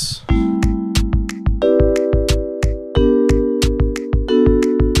with us.